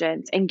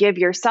intelligence and give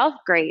yourself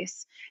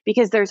grace,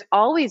 because there's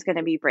always going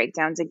to be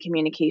breakdowns in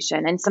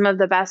communication. And some of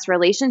the best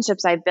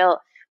relationships I've built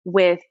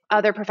with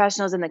other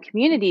professionals in the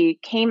community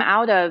came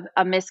out of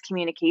a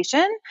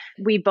miscommunication.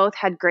 We both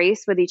had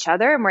grace with each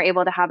other and were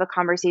able to have a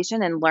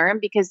conversation and learn,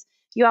 because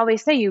you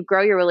always say you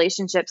grow your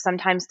relationship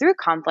sometimes through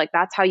conflict.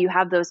 That's how you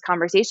have those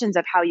conversations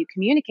of how you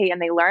communicate, and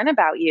they learn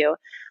about you.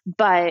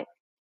 But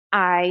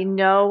I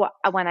know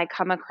when I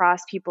come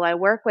across people I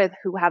work with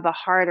who have a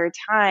harder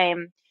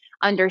time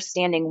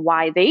understanding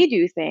why they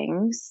do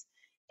things,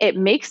 it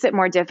makes it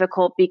more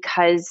difficult,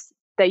 because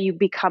that you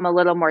become a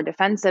little more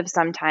defensive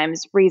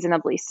sometimes,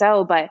 reasonably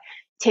so. But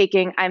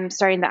I'm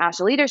starting the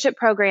ASHA leadership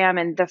program,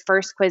 and the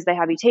first quiz they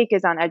have you take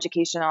is on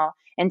educational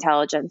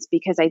intelligence,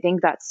 because I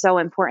think that's so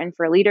important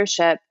for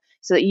leadership,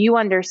 so that you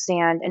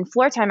understand. And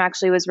floor time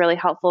actually was really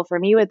helpful for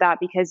me with that,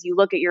 because you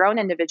look at your own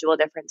individual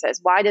differences.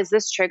 Why does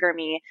this trigger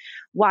me?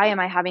 Why am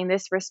I having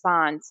this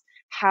response?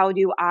 How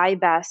do I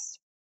best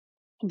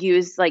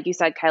use, like you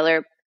said,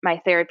 Kyler, my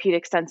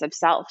therapeutic sense of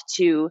self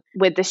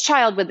with this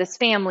child, with this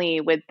family,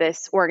 with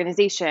this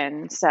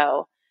organization?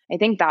 So I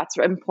think that's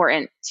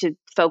important to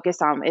focus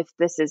on if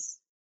this is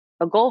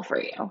a goal for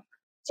you.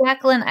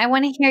 Jacqueline, I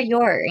want to hear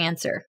your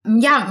answer.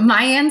 Yeah,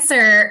 my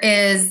answer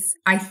is,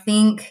 I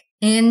think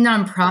in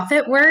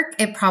nonprofit work,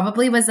 it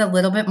probably was a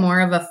little bit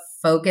more of a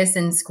focus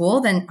in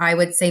school than I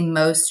would say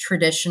most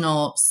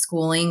traditional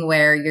schooling,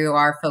 where you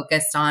are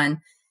focused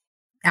on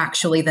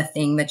actually the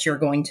thing that you're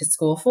going to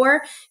school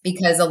for,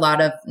 because a lot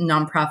of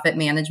nonprofit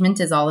management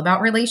is all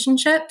about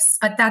relationships.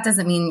 But that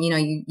doesn't mean,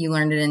 you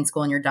learned it in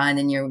school and you're done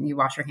and you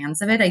wash your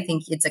hands of it. I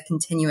think it's a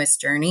continuous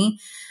journey.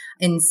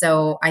 And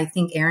so I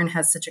think Erin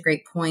has such a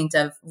great point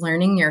of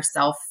learning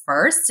yourself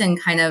first,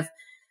 and kind of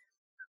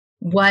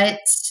what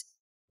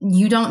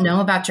you don't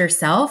know about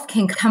yourself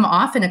can come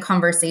off in a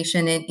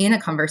conversation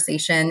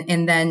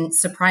and then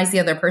surprise the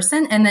other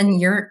person. And then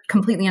you're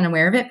completely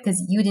unaware of it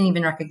because you didn't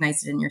even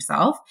recognize it in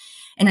yourself.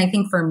 And I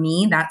think for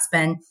me, that's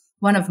been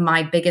one of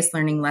my biggest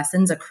learning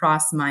lessons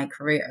across my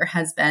career,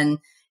 has been,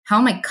 how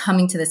am I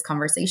coming to this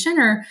conversation?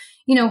 Or,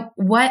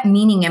 what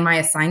meaning am I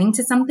assigning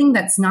to something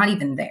that's not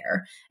even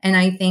there? And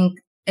I think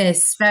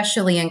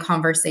especially in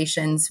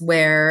conversations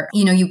where,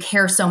 you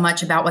care so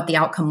much about what the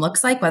outcome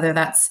looks like, whether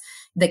that's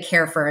the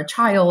care for a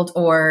child,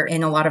 or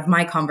in a lot of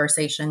my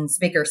conversations,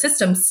 bigger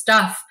system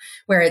stuff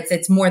where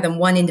it's more than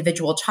one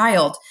individual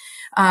child.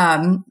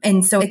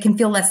 And so it can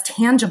feel less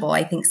tangible,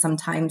 I think,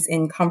 sometimes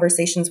in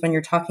conversations when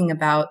you're talking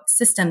about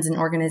systems and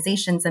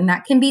organizations, and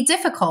that can be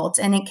difficult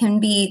and it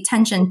can be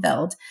tension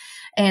filled.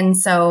 And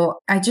so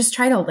I just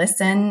try to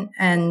listen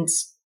and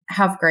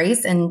have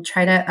grace and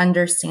try to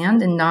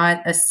understand and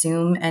not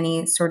assume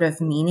any sort of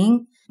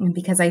meaning,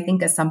 because I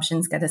think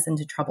assumptions get us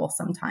into trouble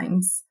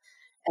sometimes.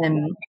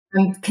 And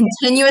I'm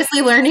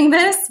continuously learning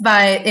this,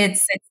 but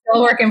it's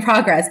still a work in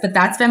progress. But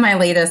that's been my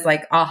latest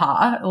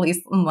aha, at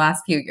least in the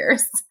last few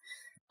years.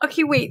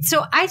 Okay, wait.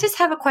 So I just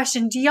have a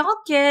question. Do y'all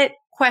get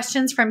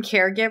questions from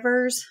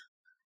caregivers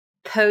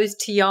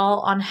posed to y'all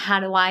on how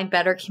do I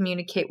better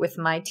communicate with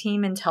my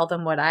team and tell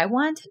them what I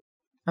want?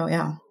 Oh,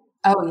 yeah.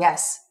 Oh,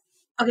 yes.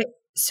 Okay.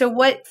 So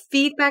what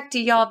feedback do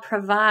y'all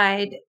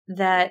provide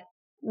that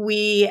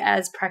we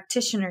as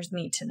practitioners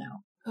need to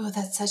know? Oh,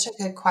 that's such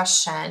a good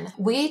question.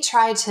 We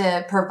try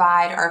to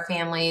provide our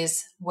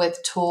families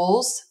with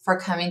tools for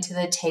coming to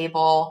the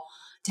table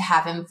to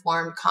have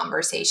informed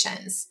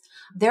conversations.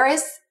 There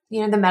is,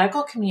 the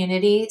medical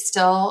community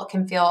still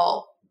can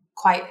feel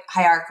quite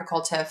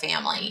hierarchical to a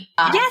family.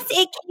 Yes,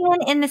 it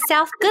can in the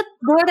South. Good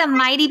Lord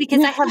Almighty,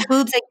 because I have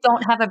boobs, I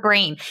don't have a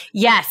brain.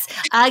 Yes,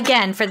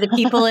 again, for the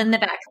people in the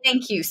back.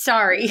 Thank you.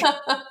 Sorry.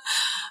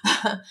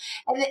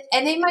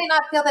 And they might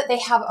not feel that they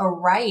have a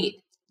right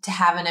to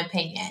have an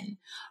opinion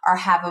or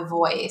have a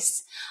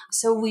voice.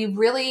 So we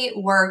really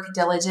work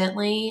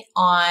diligently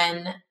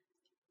on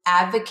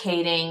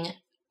advocating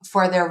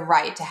for their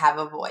right to have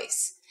a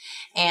voice.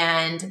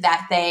 and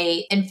that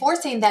they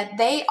enforcing that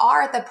they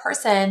are the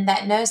person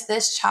that knows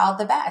this child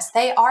the best.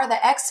 They are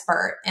the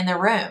expert in the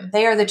room.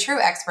 They are the true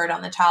expert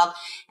on the child.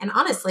 And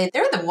honestly,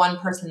 they're the one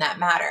person that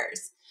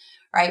matters,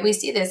 right? We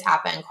see this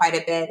happen quite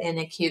a bit in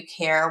acute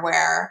care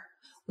where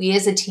we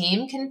as a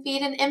team can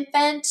feed an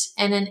infant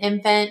and an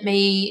infant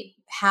may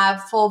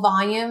have full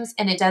volumes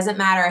and it doesn't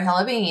matter a hill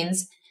of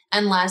beans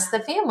unless the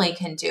family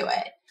can do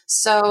it.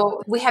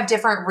 So we have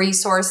different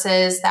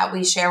resources that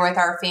we share with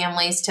our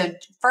families to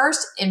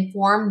first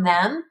inform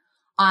them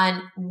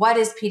on what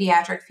is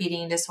pediatric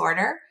feeding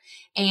disorder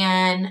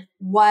and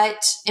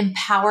what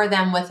empower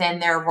them within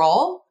their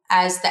role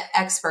as the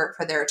expert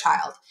for their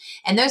child.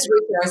 And those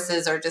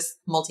resources are just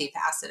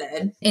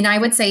multifaceted. And I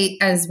would say,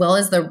 as well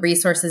as the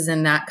resources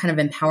and that kind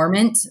of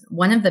empowerment,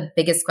 one of the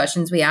biggest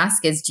questions we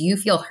ask is, do you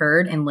feel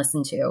heard and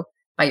listened to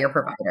by your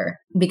provider?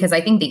 Because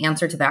I think the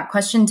answer to that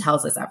question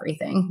tells us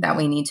everything that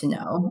we need to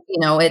know.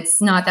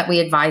 It's not that we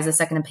advise a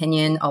second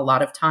opinion a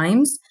lot of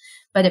times,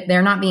 but if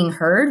they're not being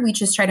heard, we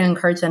just try to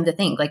encourage them to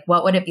think, like,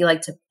 what would it be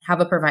like to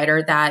have a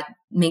provider that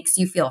makes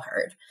you feel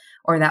heard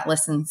or that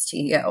listens to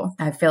you?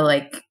 I feel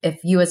like if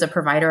you as a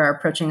provider are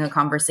approaching a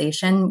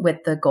conversation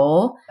with the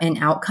goal and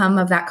outcome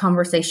of that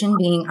conversation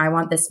being, I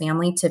want this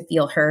family to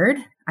feel heard,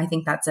 I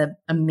think that's a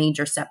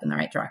major step in the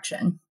right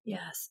direction.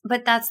 Yes.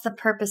 But that's the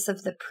purpose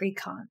of the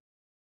pre-con,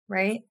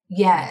 right?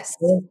 Yes.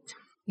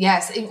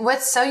 Yes.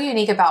 What's so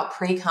unique about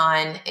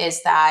pre-con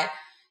is that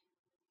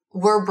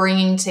we're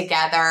bringing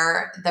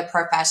together the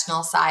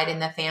professional side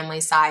and the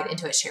family side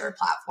into a shared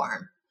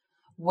platform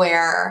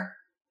where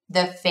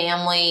the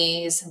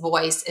family's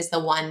voice is the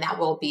one that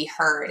will be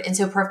heard. And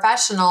so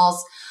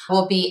professionals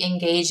will be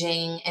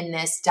engaging in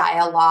this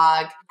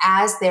dialogue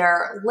as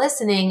they're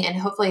listening and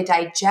hopefully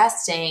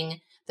digesting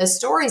the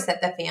stories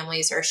that the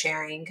families are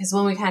sharing. Because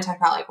when we kind of talk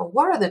about, like, well,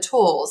 what are the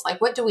tools?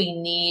 Like, what do we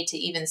need to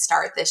even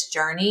start this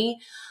journey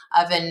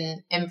of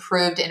an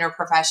improved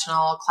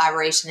interprofessional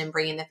collaboration and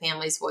bringing the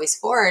family's voice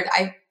forward?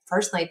 I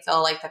personally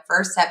feel like the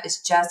first step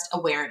is just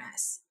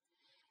awareness.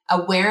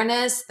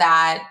 Awareness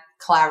that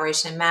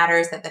collaboration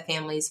matters, that the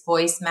family's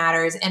voice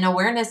matters, and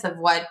awareness of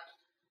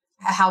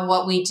how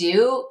what we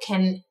do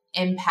can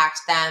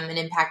impact them and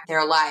impact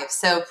their lives.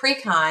 So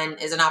pre-con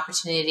is an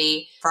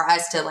opportunity for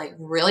us to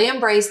really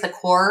embrace the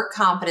core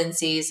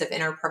competencies of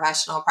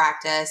interprofessional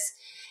practice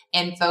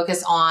and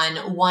focus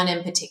on one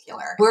in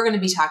particular. We're going to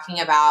be talking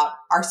about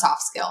our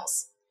soft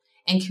skills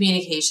and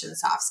communication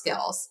soft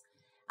skills.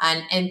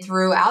 And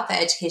throughout the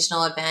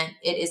educational event,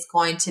 it is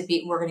going to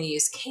be, we're going to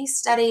use case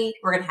study.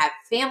 We're going to have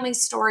family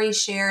stories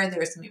shared.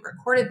 There's going to be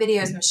recorded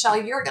videos. Michelle,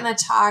 you're going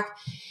to talk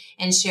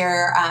and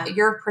share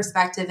your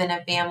perspective in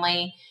a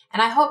family.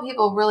 And I hope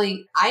people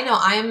I know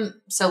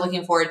I'm so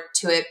looking forward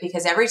to it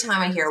because every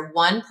time I hear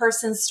one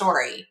person's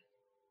story,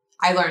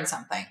 I learn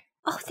something.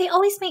 Oh, they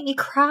always make me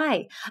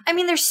cry. I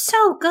mean, they're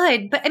so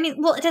good, but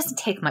it doesn't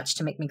take much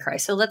to make me cry.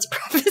 So let's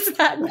preface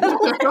that.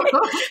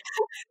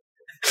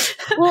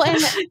 Well, and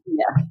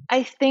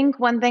I think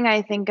one thing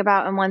I think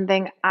about and one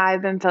thing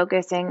I've been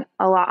focusing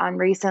a lot on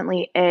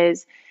recently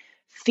is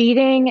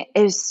feeding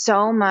is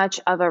so much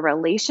of a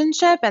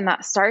relationship, and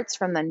that starts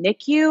from the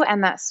NICU,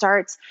 and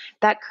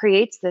that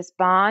creates this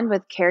bond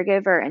with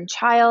caregiver and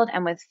child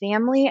and with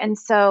family. And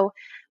so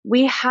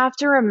we have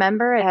to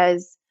remember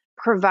as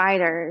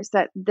providers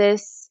that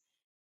this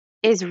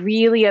is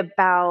really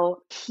about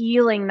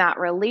healing that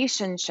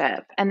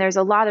relationship. And there's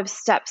a lot of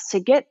steps to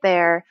get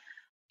there.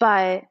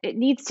 But it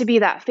needs to be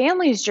that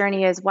family's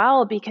journey as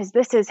well, because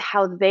this is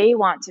how they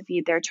want to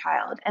feed their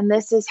child. And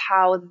this is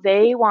how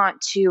they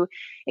want to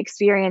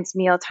experience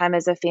mealtime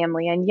as a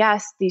family. And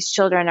yes, these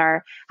children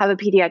have a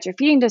pediatric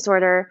feeding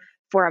disorder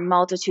for a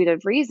multitude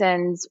of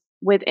reasons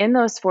within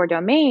those 4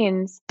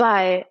 domains.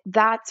 But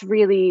that's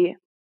really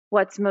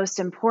what's most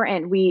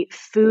important.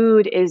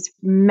 Food is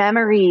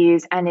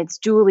memories, and it's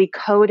duly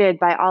coded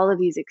by all of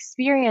these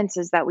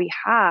experiences that we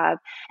have.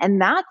 And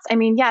that's,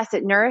 yes,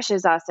 it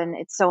nourishes us and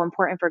it's so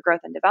important for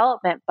growth and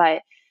development,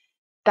 but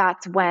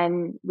that's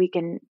when we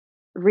can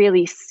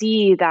really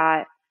see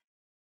that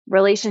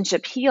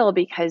relationship heal,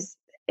 because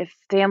if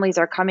families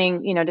are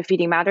coming, to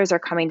Feeding Matters, are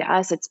coming to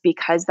us, it's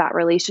because that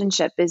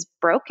relationship is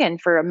broken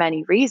for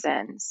many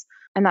reasons.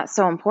 And that's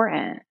so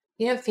important.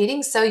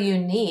 Feeding's so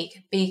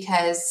unique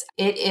because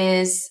it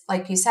is,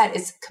 like you said,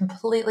 it's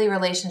completely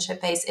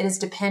relationship based. It is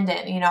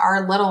dependent.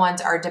 Our little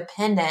ones are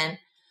dependent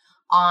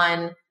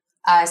on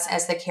us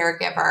as the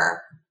caregiver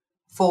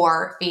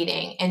for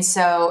feeding. And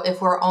so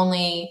if we're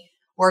only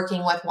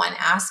working with one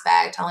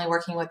aspect, only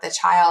working with the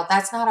child,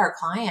 that's not our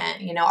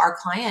client. Our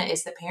client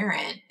is the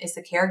parent, is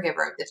the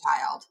caregiver of the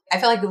child. I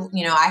feel like,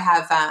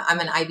 I'm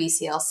an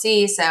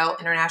IBCLC, so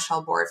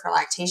International Board for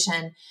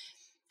Lactation.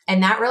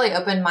 And that really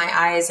opened my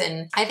eyes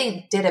and I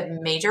think did a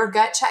major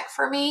gut check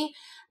for me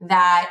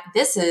that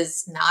this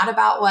is not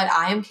about what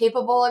I am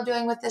capable of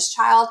doing with this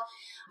child.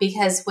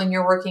 Because when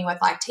you're working with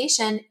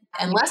lactation,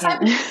 unless I'm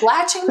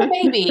latching the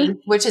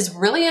baby, which is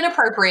really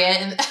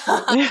inappropriate,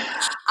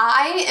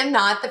 I am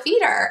not the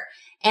feeder.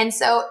 And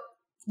so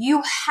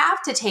you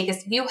have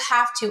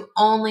to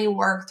only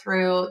work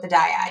through the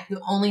dyad. You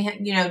only,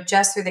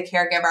 just through the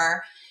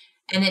caregiver.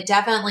 And it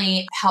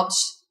definitely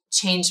helps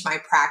change my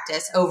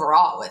practice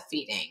overall with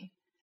feeding.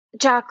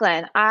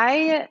 Jacqueline,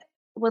 I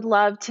would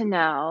love to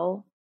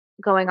know,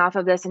 going off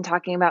of this and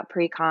talking about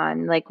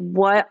pre-con, like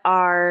what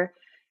are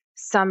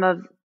some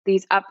of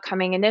these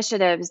upcoming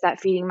initiatives that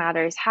Feeding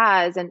Matters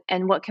has,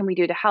 and what can we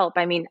do to help?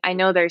 I mean, I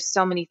know there's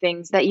so many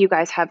things that you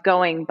guys have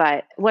going,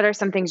 but what are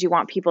some things you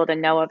want people to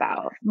know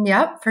about?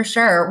 Yep, for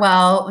sure.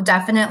 Well,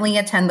 definitely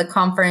attend the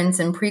conference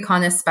and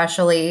pre-con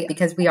especially,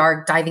 because we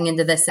are diving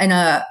into this in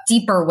a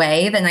deeper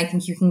way than I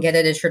think you can get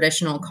at a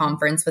traditional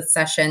conference with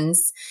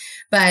sessions.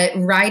 But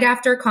right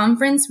after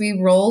conference, we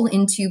roll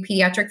into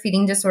Pediatric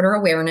Feeding Disorder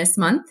Awareness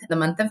Month, the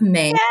month of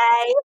May,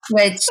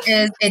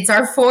 it's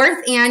our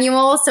 4th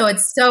annual. So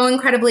it's so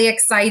incredibly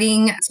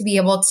exciting to be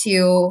able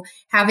to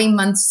have a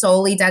month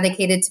solely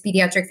dedicated to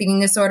pediatric feeding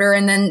disorder.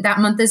 And then that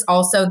month is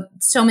also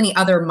so many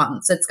other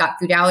months. It's got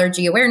Food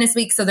Allergy Awareness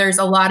Week. So there's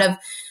a lot of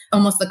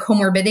almost the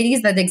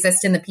comorbidities that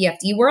exist in the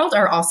PFD world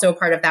are also a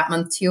part of that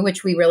month too,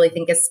 which we really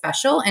think is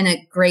special and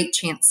a great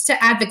chance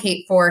to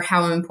advocate for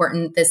how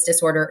important this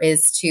disorder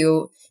is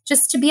to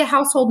just to be a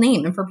household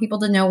name and for people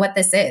to know what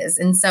this is.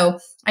 And so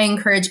I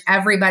encourage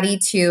everybody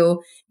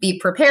to be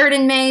prepared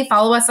in May,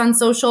 follow us on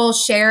social,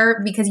 share,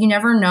 because you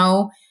never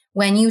know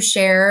when you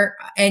share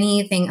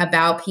anything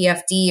about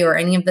PFD or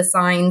any of the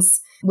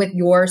signs with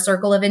your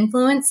circle of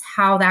influence,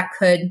 how that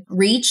could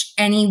reach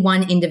any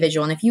one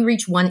individual. And if you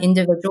reach one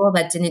individual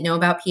that didn't know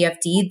about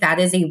PFD, that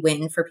is a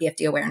win for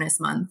PFD Awareness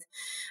Month.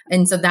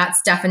 And so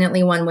that's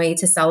definitely one way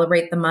to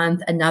celebrate the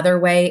month. Another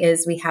way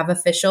is we have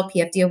official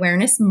PFD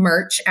awareness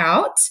merch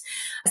out.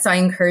 So I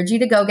encourage you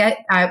to go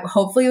get,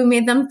 hopefully we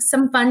made them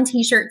some fun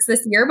t-shirts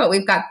this year, but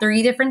we've got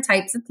 3 different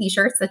types of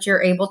t-shirts that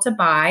you're able to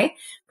buy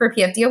for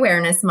PFD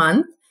Awareness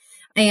Month.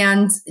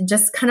 And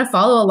just kind of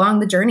follow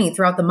along the journey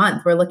throughout the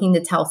month. We're looking to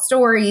tell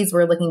stories.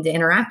 We're looking to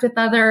interact with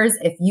others.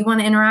 If you want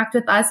to interact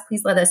with us,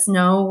 please let us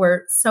know.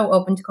 We're so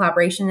open to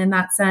collaboration in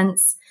that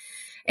sense.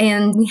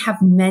 And we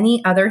have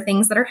many other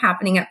things that are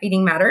happening at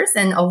Feeding Matters,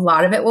 and a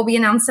lot of it will be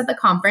announced at the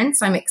conference.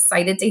 So I'm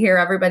excited to hear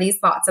everybody's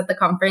thoughts at the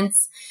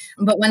conference.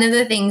 But one of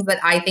the things that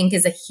I think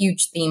is a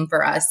huge theme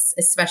for us,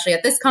 especially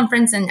at this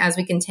conference and as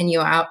we continue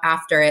out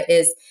after it,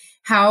 is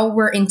how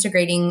we're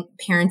integrating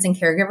parents and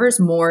caregivers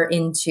more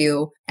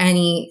into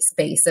any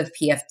space of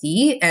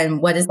PFD.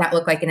 And what does that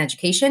look like in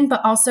education?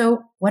 But also,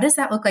 what does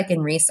that look like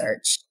in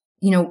research?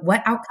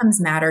 What outcomes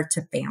matter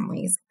to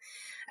families?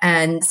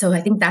 And so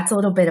I think that's a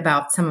little bit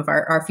about some of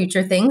our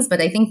future things.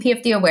 But I think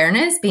PFD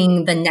awareness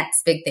being the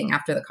next big thing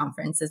after the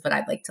conference is what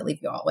I'd like to leave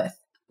you all with.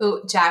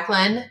 Ooh,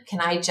 Jacqueline,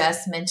 can I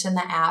just mention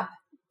the app?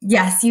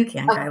 Yes, you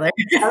can, Tyler.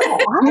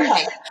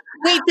 Okay.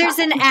 Wait, there's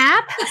an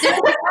app?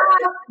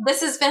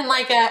 This has been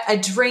like a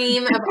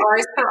dream of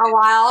ours for a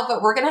while,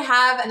 but we're going to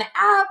have an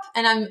app,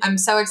 and I'm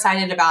so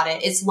excited about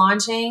it. It's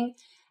launching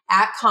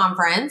at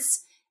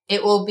conference.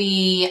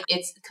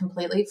 It's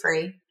completely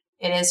free.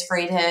 It is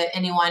free to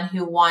anyone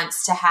who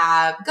wants to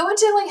have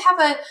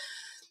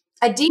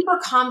a deeper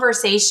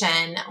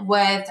conversation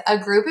with a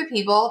group of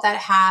people that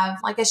have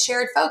like a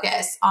shared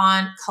focus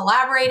on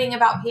collaborating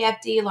about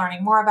PFD,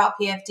 learning more about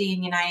PFD,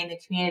 and uniting the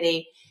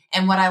community.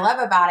 And what I love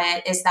about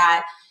it is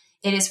that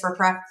it is for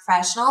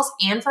professionals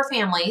and for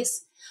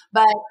families,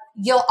 but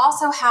you'll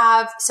also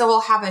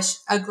we'll have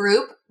a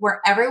group where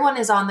everyone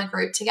is on the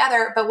group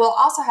together, but we'll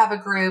also have a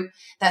group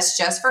that's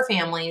just for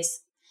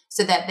families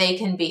so that they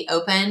can be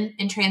open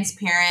and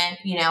transparent,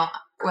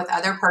 with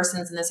other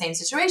persons in the same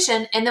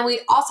situation. And then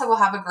we also will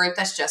have a group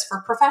that's just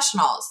for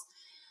professionals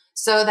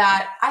so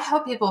that I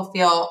hope people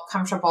feel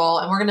comfortable,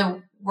 and we're going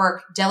to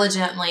work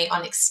diligently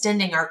on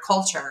extending our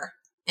culture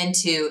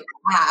into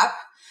the app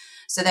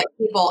so that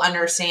people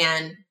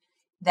understand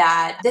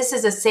that this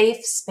is a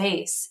safe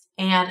space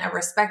and a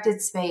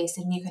respected space,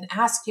 and you can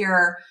ask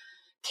your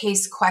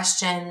case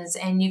questions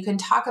and you can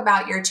talk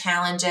about your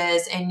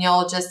challenges, and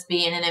you'll just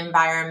be in an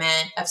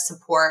environment of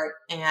support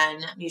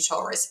and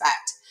mutual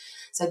respect.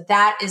 So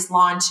that is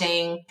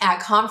launching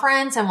at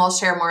conference, and we'll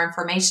share more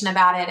information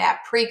about it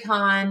at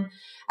pre-con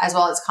as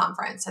well as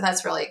conference. So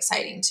that's really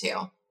exciting too.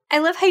 I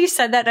love how you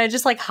said that. I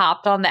just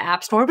hopped on the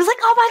app store. I was like,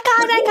 oh my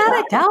God, I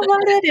got to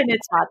download it. And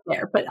it's not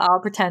there, but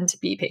I'll pretend to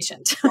be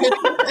patient.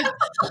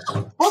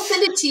 We'll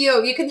send it to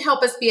you. You can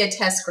help us be a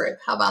test group.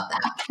 How about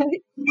that?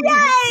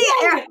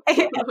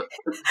 Yay!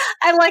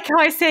 I like how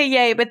I say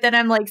yay, but then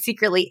I'm like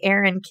secretly,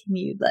 Erin, can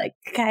you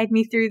guide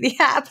me through the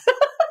app?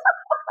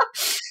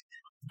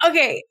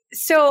 Okay.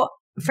 So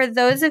for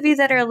those of you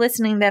that are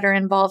listening that are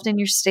involved in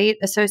your state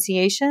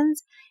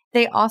associations,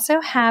 they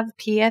also have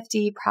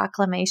PFD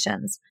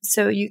proclamations.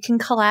 So you can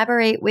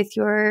collaborate with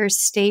your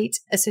state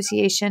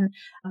association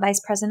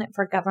vice president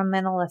for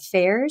governmental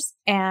affairs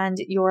and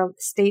your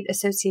state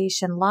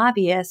association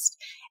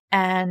lobbyist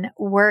and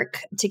work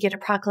to get a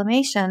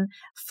proclamation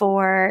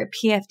for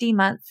PFD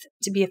month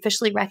to be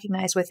officially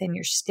recognized within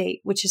your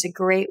state, which is a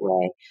great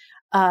way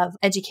of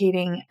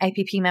educating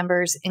IPP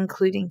members,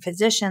 including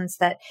physicians,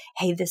 that,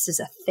 hey, this is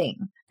a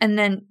thing. And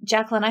then,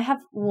 Jacqueline, I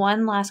have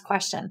one last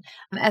question.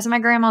 As my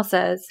grandma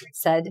said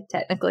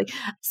technically,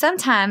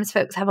 sometimes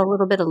folks have a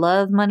little bit of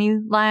love money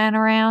lying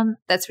around.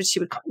 That's what she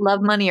would call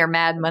love money or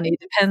mad money,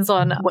 depends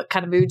on what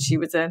kind of mood she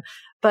was in.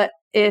 But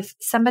if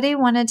somebody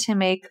wanted to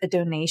make a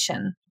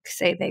donation,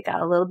 say they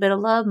got a little bit of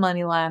love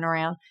money lying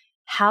around,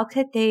 how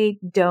could they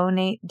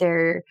donate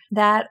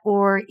that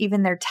or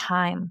even their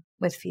time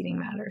with Feeding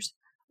Matters?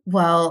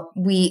 Well,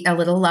 a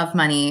little love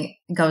money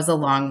goes a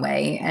long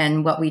way.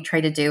 And what we try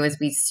to do is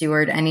we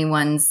steward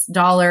anyone's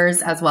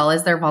dollars as well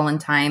as their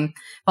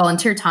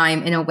volunteer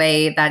time in a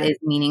way that is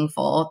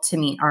meaningful to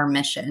meet our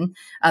mission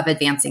of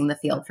advancing the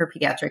field for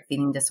pediatric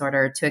feeding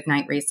disorder, to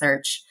ignite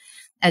research,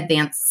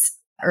 advance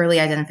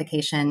early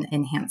identification,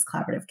 enhance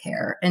collaborative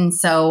care. And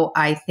so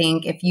I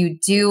think if you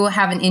do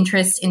have an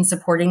interest in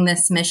supporting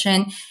this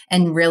mission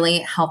and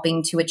really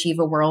helping to achieve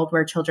a world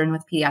where children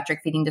with pediatric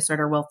feeding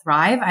disorder will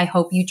thrive, I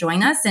hope you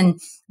join us in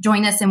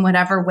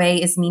whatever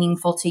way is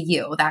meaningful to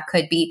you. That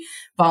could be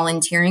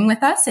volunteering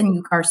with us, and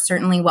you are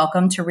certainly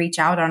welcome to reach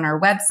out on our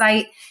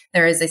website.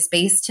 There is a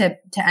space to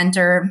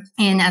enter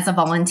in as a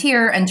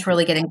volunteer and to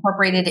really get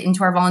incorporated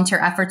into our volunteer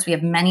efforts. We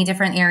have many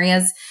different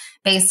areas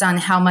based on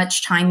how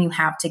much time you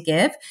have to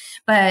give.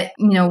 But,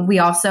 we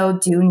also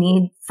do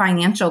need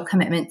financial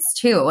commitments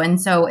too.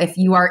 And so if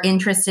you are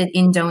interested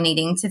in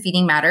donating to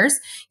Feeding Matters,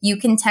 you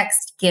can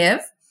text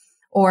GIVE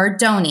or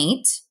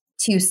donate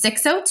to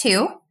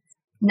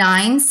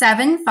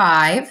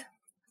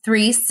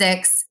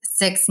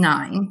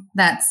 602-975-3669.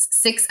 That's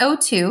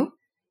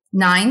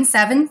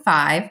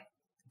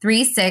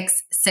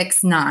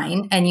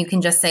 602-975-3669. And you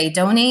can just say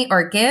donate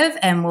or give,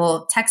 and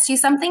we'll text you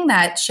something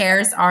that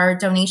shares our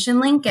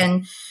donation link.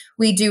 And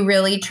we do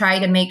really try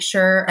to make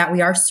sure that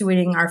we are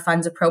stewarding our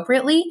funds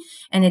appropriately,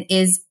 and it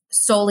is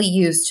solely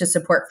used to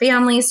support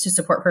families, to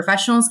support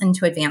professionals, and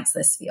to advance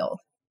this field.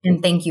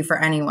 And thank you for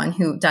anyone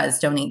who does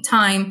donate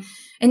time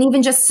and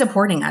even just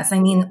supporting us. I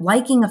mean,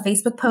 liking a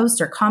Facebook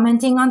post or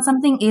commenting on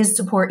something is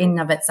support in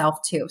and of itself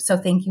too. So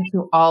thank you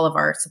to all of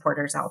our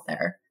supporters out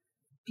there.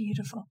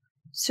 Beautiful.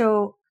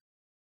 So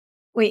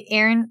wait,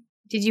 Erin,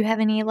 did you have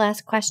any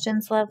last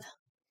questions, love?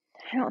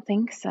 I don't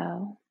think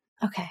so.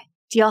 Okay.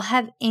 Do y'all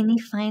have any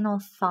final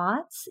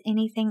thoughts?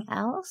 Anything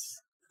else?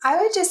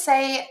 I would just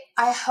say,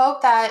 I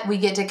hope that we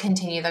get to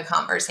continue the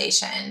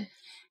conversation.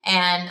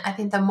 And I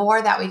think the more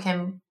that we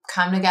can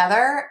come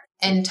together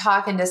and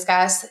talk and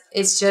discuss,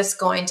 it's just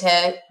going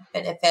to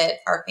benefit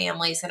our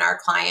families and our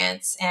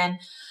clients. And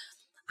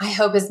I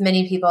hope as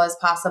many people as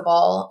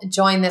possible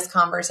join this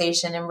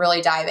conversation and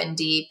really dive in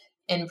deep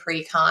in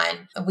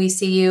pre-con. We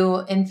see you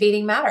in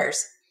Feeding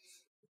Matters.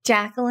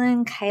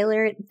 Jacqueline,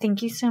 Kyler,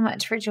 thank you so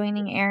much for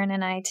joining Erin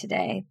and I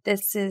today.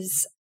 This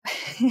is,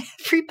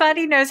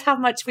 everybody knows how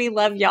much we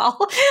love y'all,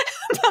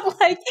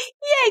 but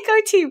yay, go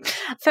team.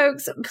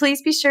 Folks,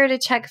 please be sure to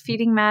check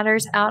Feeding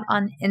Matters out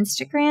on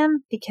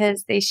Instagram,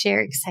 because they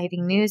share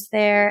exciting news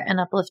there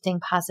and uplifting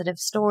positive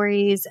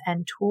stories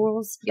and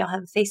tools. Y'all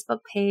have a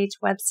Facebook page,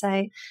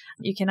 website.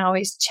 You can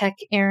always check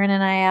Erin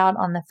and I out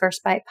on the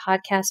First Bite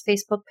Podcast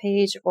Facebook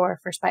page or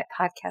First Bite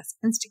Podcast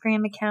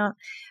Instagram account.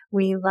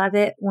 We love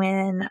it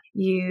when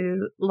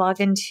you log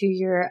into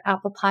your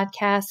Apple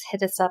Podcasts,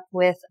 hit us up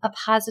with a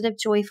positive,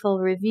 joyful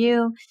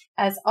review.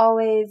 As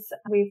always,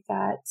 we've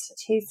got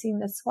Chasing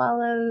the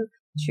Swallow,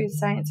 Truth,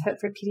 Science, Hope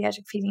for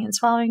Pediatric Feeding and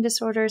Swallowing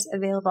Disorders,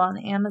 available on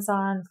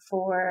Amazon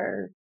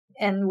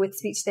and with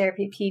speech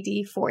therapy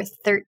PD for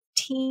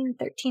 13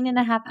 and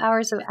a half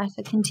hours of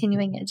active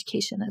continuing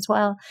education as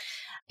well.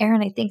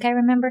 Erin, I think I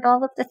remembered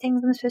all of the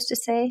things I'm supposed to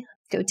say.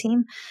 Go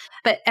team.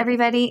 But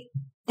everybody,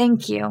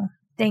 thank you.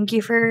 Thank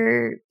you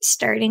for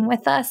starting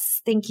with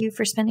us. Thank you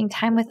for spending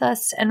time with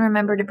us. And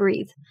remember to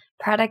breathe.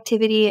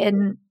 Productivity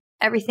and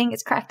everything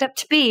is cracked up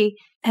to be.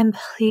 And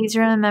please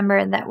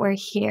remember that we're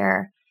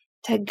here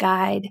to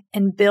guide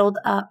and build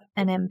up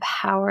and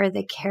empower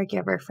the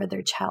caregiver for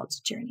their child's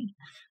journey.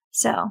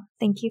 So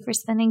thank you for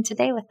spending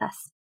today with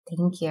us.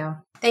 Thank you.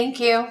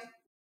 Thank you.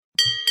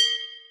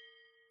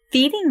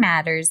 Feeding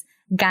Matters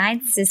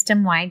guides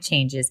system-wide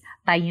changes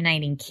by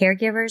uniting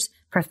caregivers,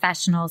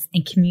 professionals,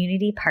 and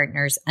community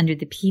partners under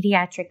the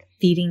Pediatric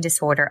Feeding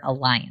Disorder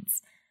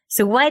Alliance.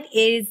 So what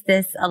is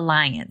this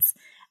alliance?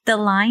 The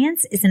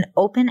Alliance is an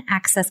open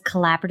access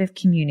collaborative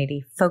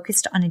community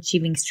focused on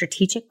achieving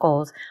strategic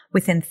goals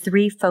within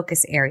 3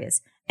 focus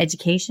areas: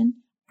 education,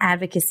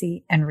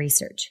 advocacy, and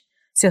research.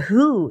 So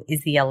who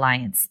is the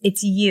Alliance?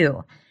 It's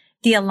you.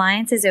 The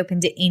Alliance is open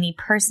to any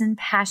person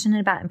passionate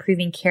about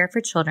improving care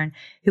for children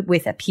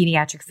with a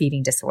pediatric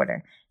feeding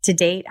disorder. To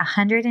date,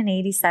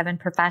 187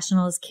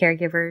 professionals,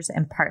 caregivers,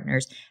 and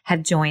partners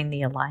have joined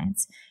the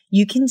Alliance.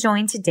 You can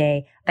join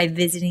today by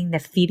visiting the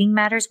Feeding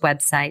Matters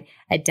website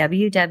at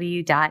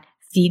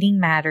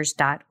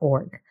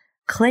www.feedingmatters.org.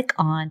 Click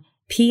on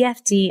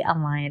PFD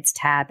Alliance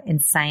tab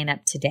and sign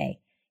up today.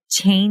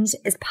 Change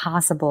is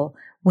possible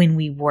when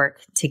we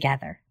work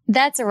together.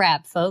 That's a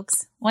wrap,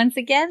 folks. Once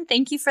again,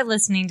 thank you for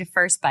listening to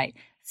First Bite,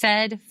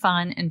 fed,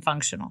 fun, and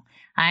functional.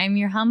 I'm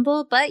your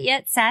humble but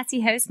yet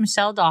sassy host,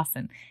 Michelle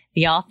Dawson,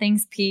 the All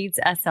Things Peds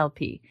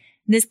SLP.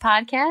 This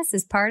podcast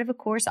is part of a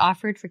course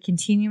offered for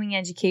continuing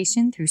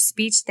education through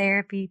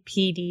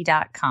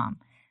SpeechTherapyPD.com.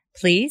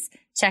 Please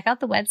check out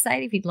the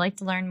website if you'd like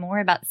to learn more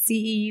about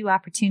CEU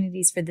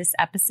opportunities for this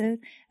episode,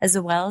 as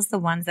well as the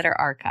ones that are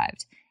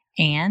archived.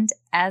 And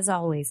as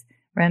always,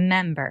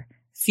 remember,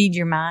 feed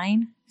your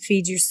mind,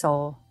 feed your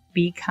soul,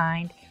 be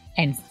kind,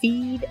 and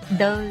feed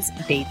those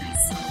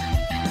babies.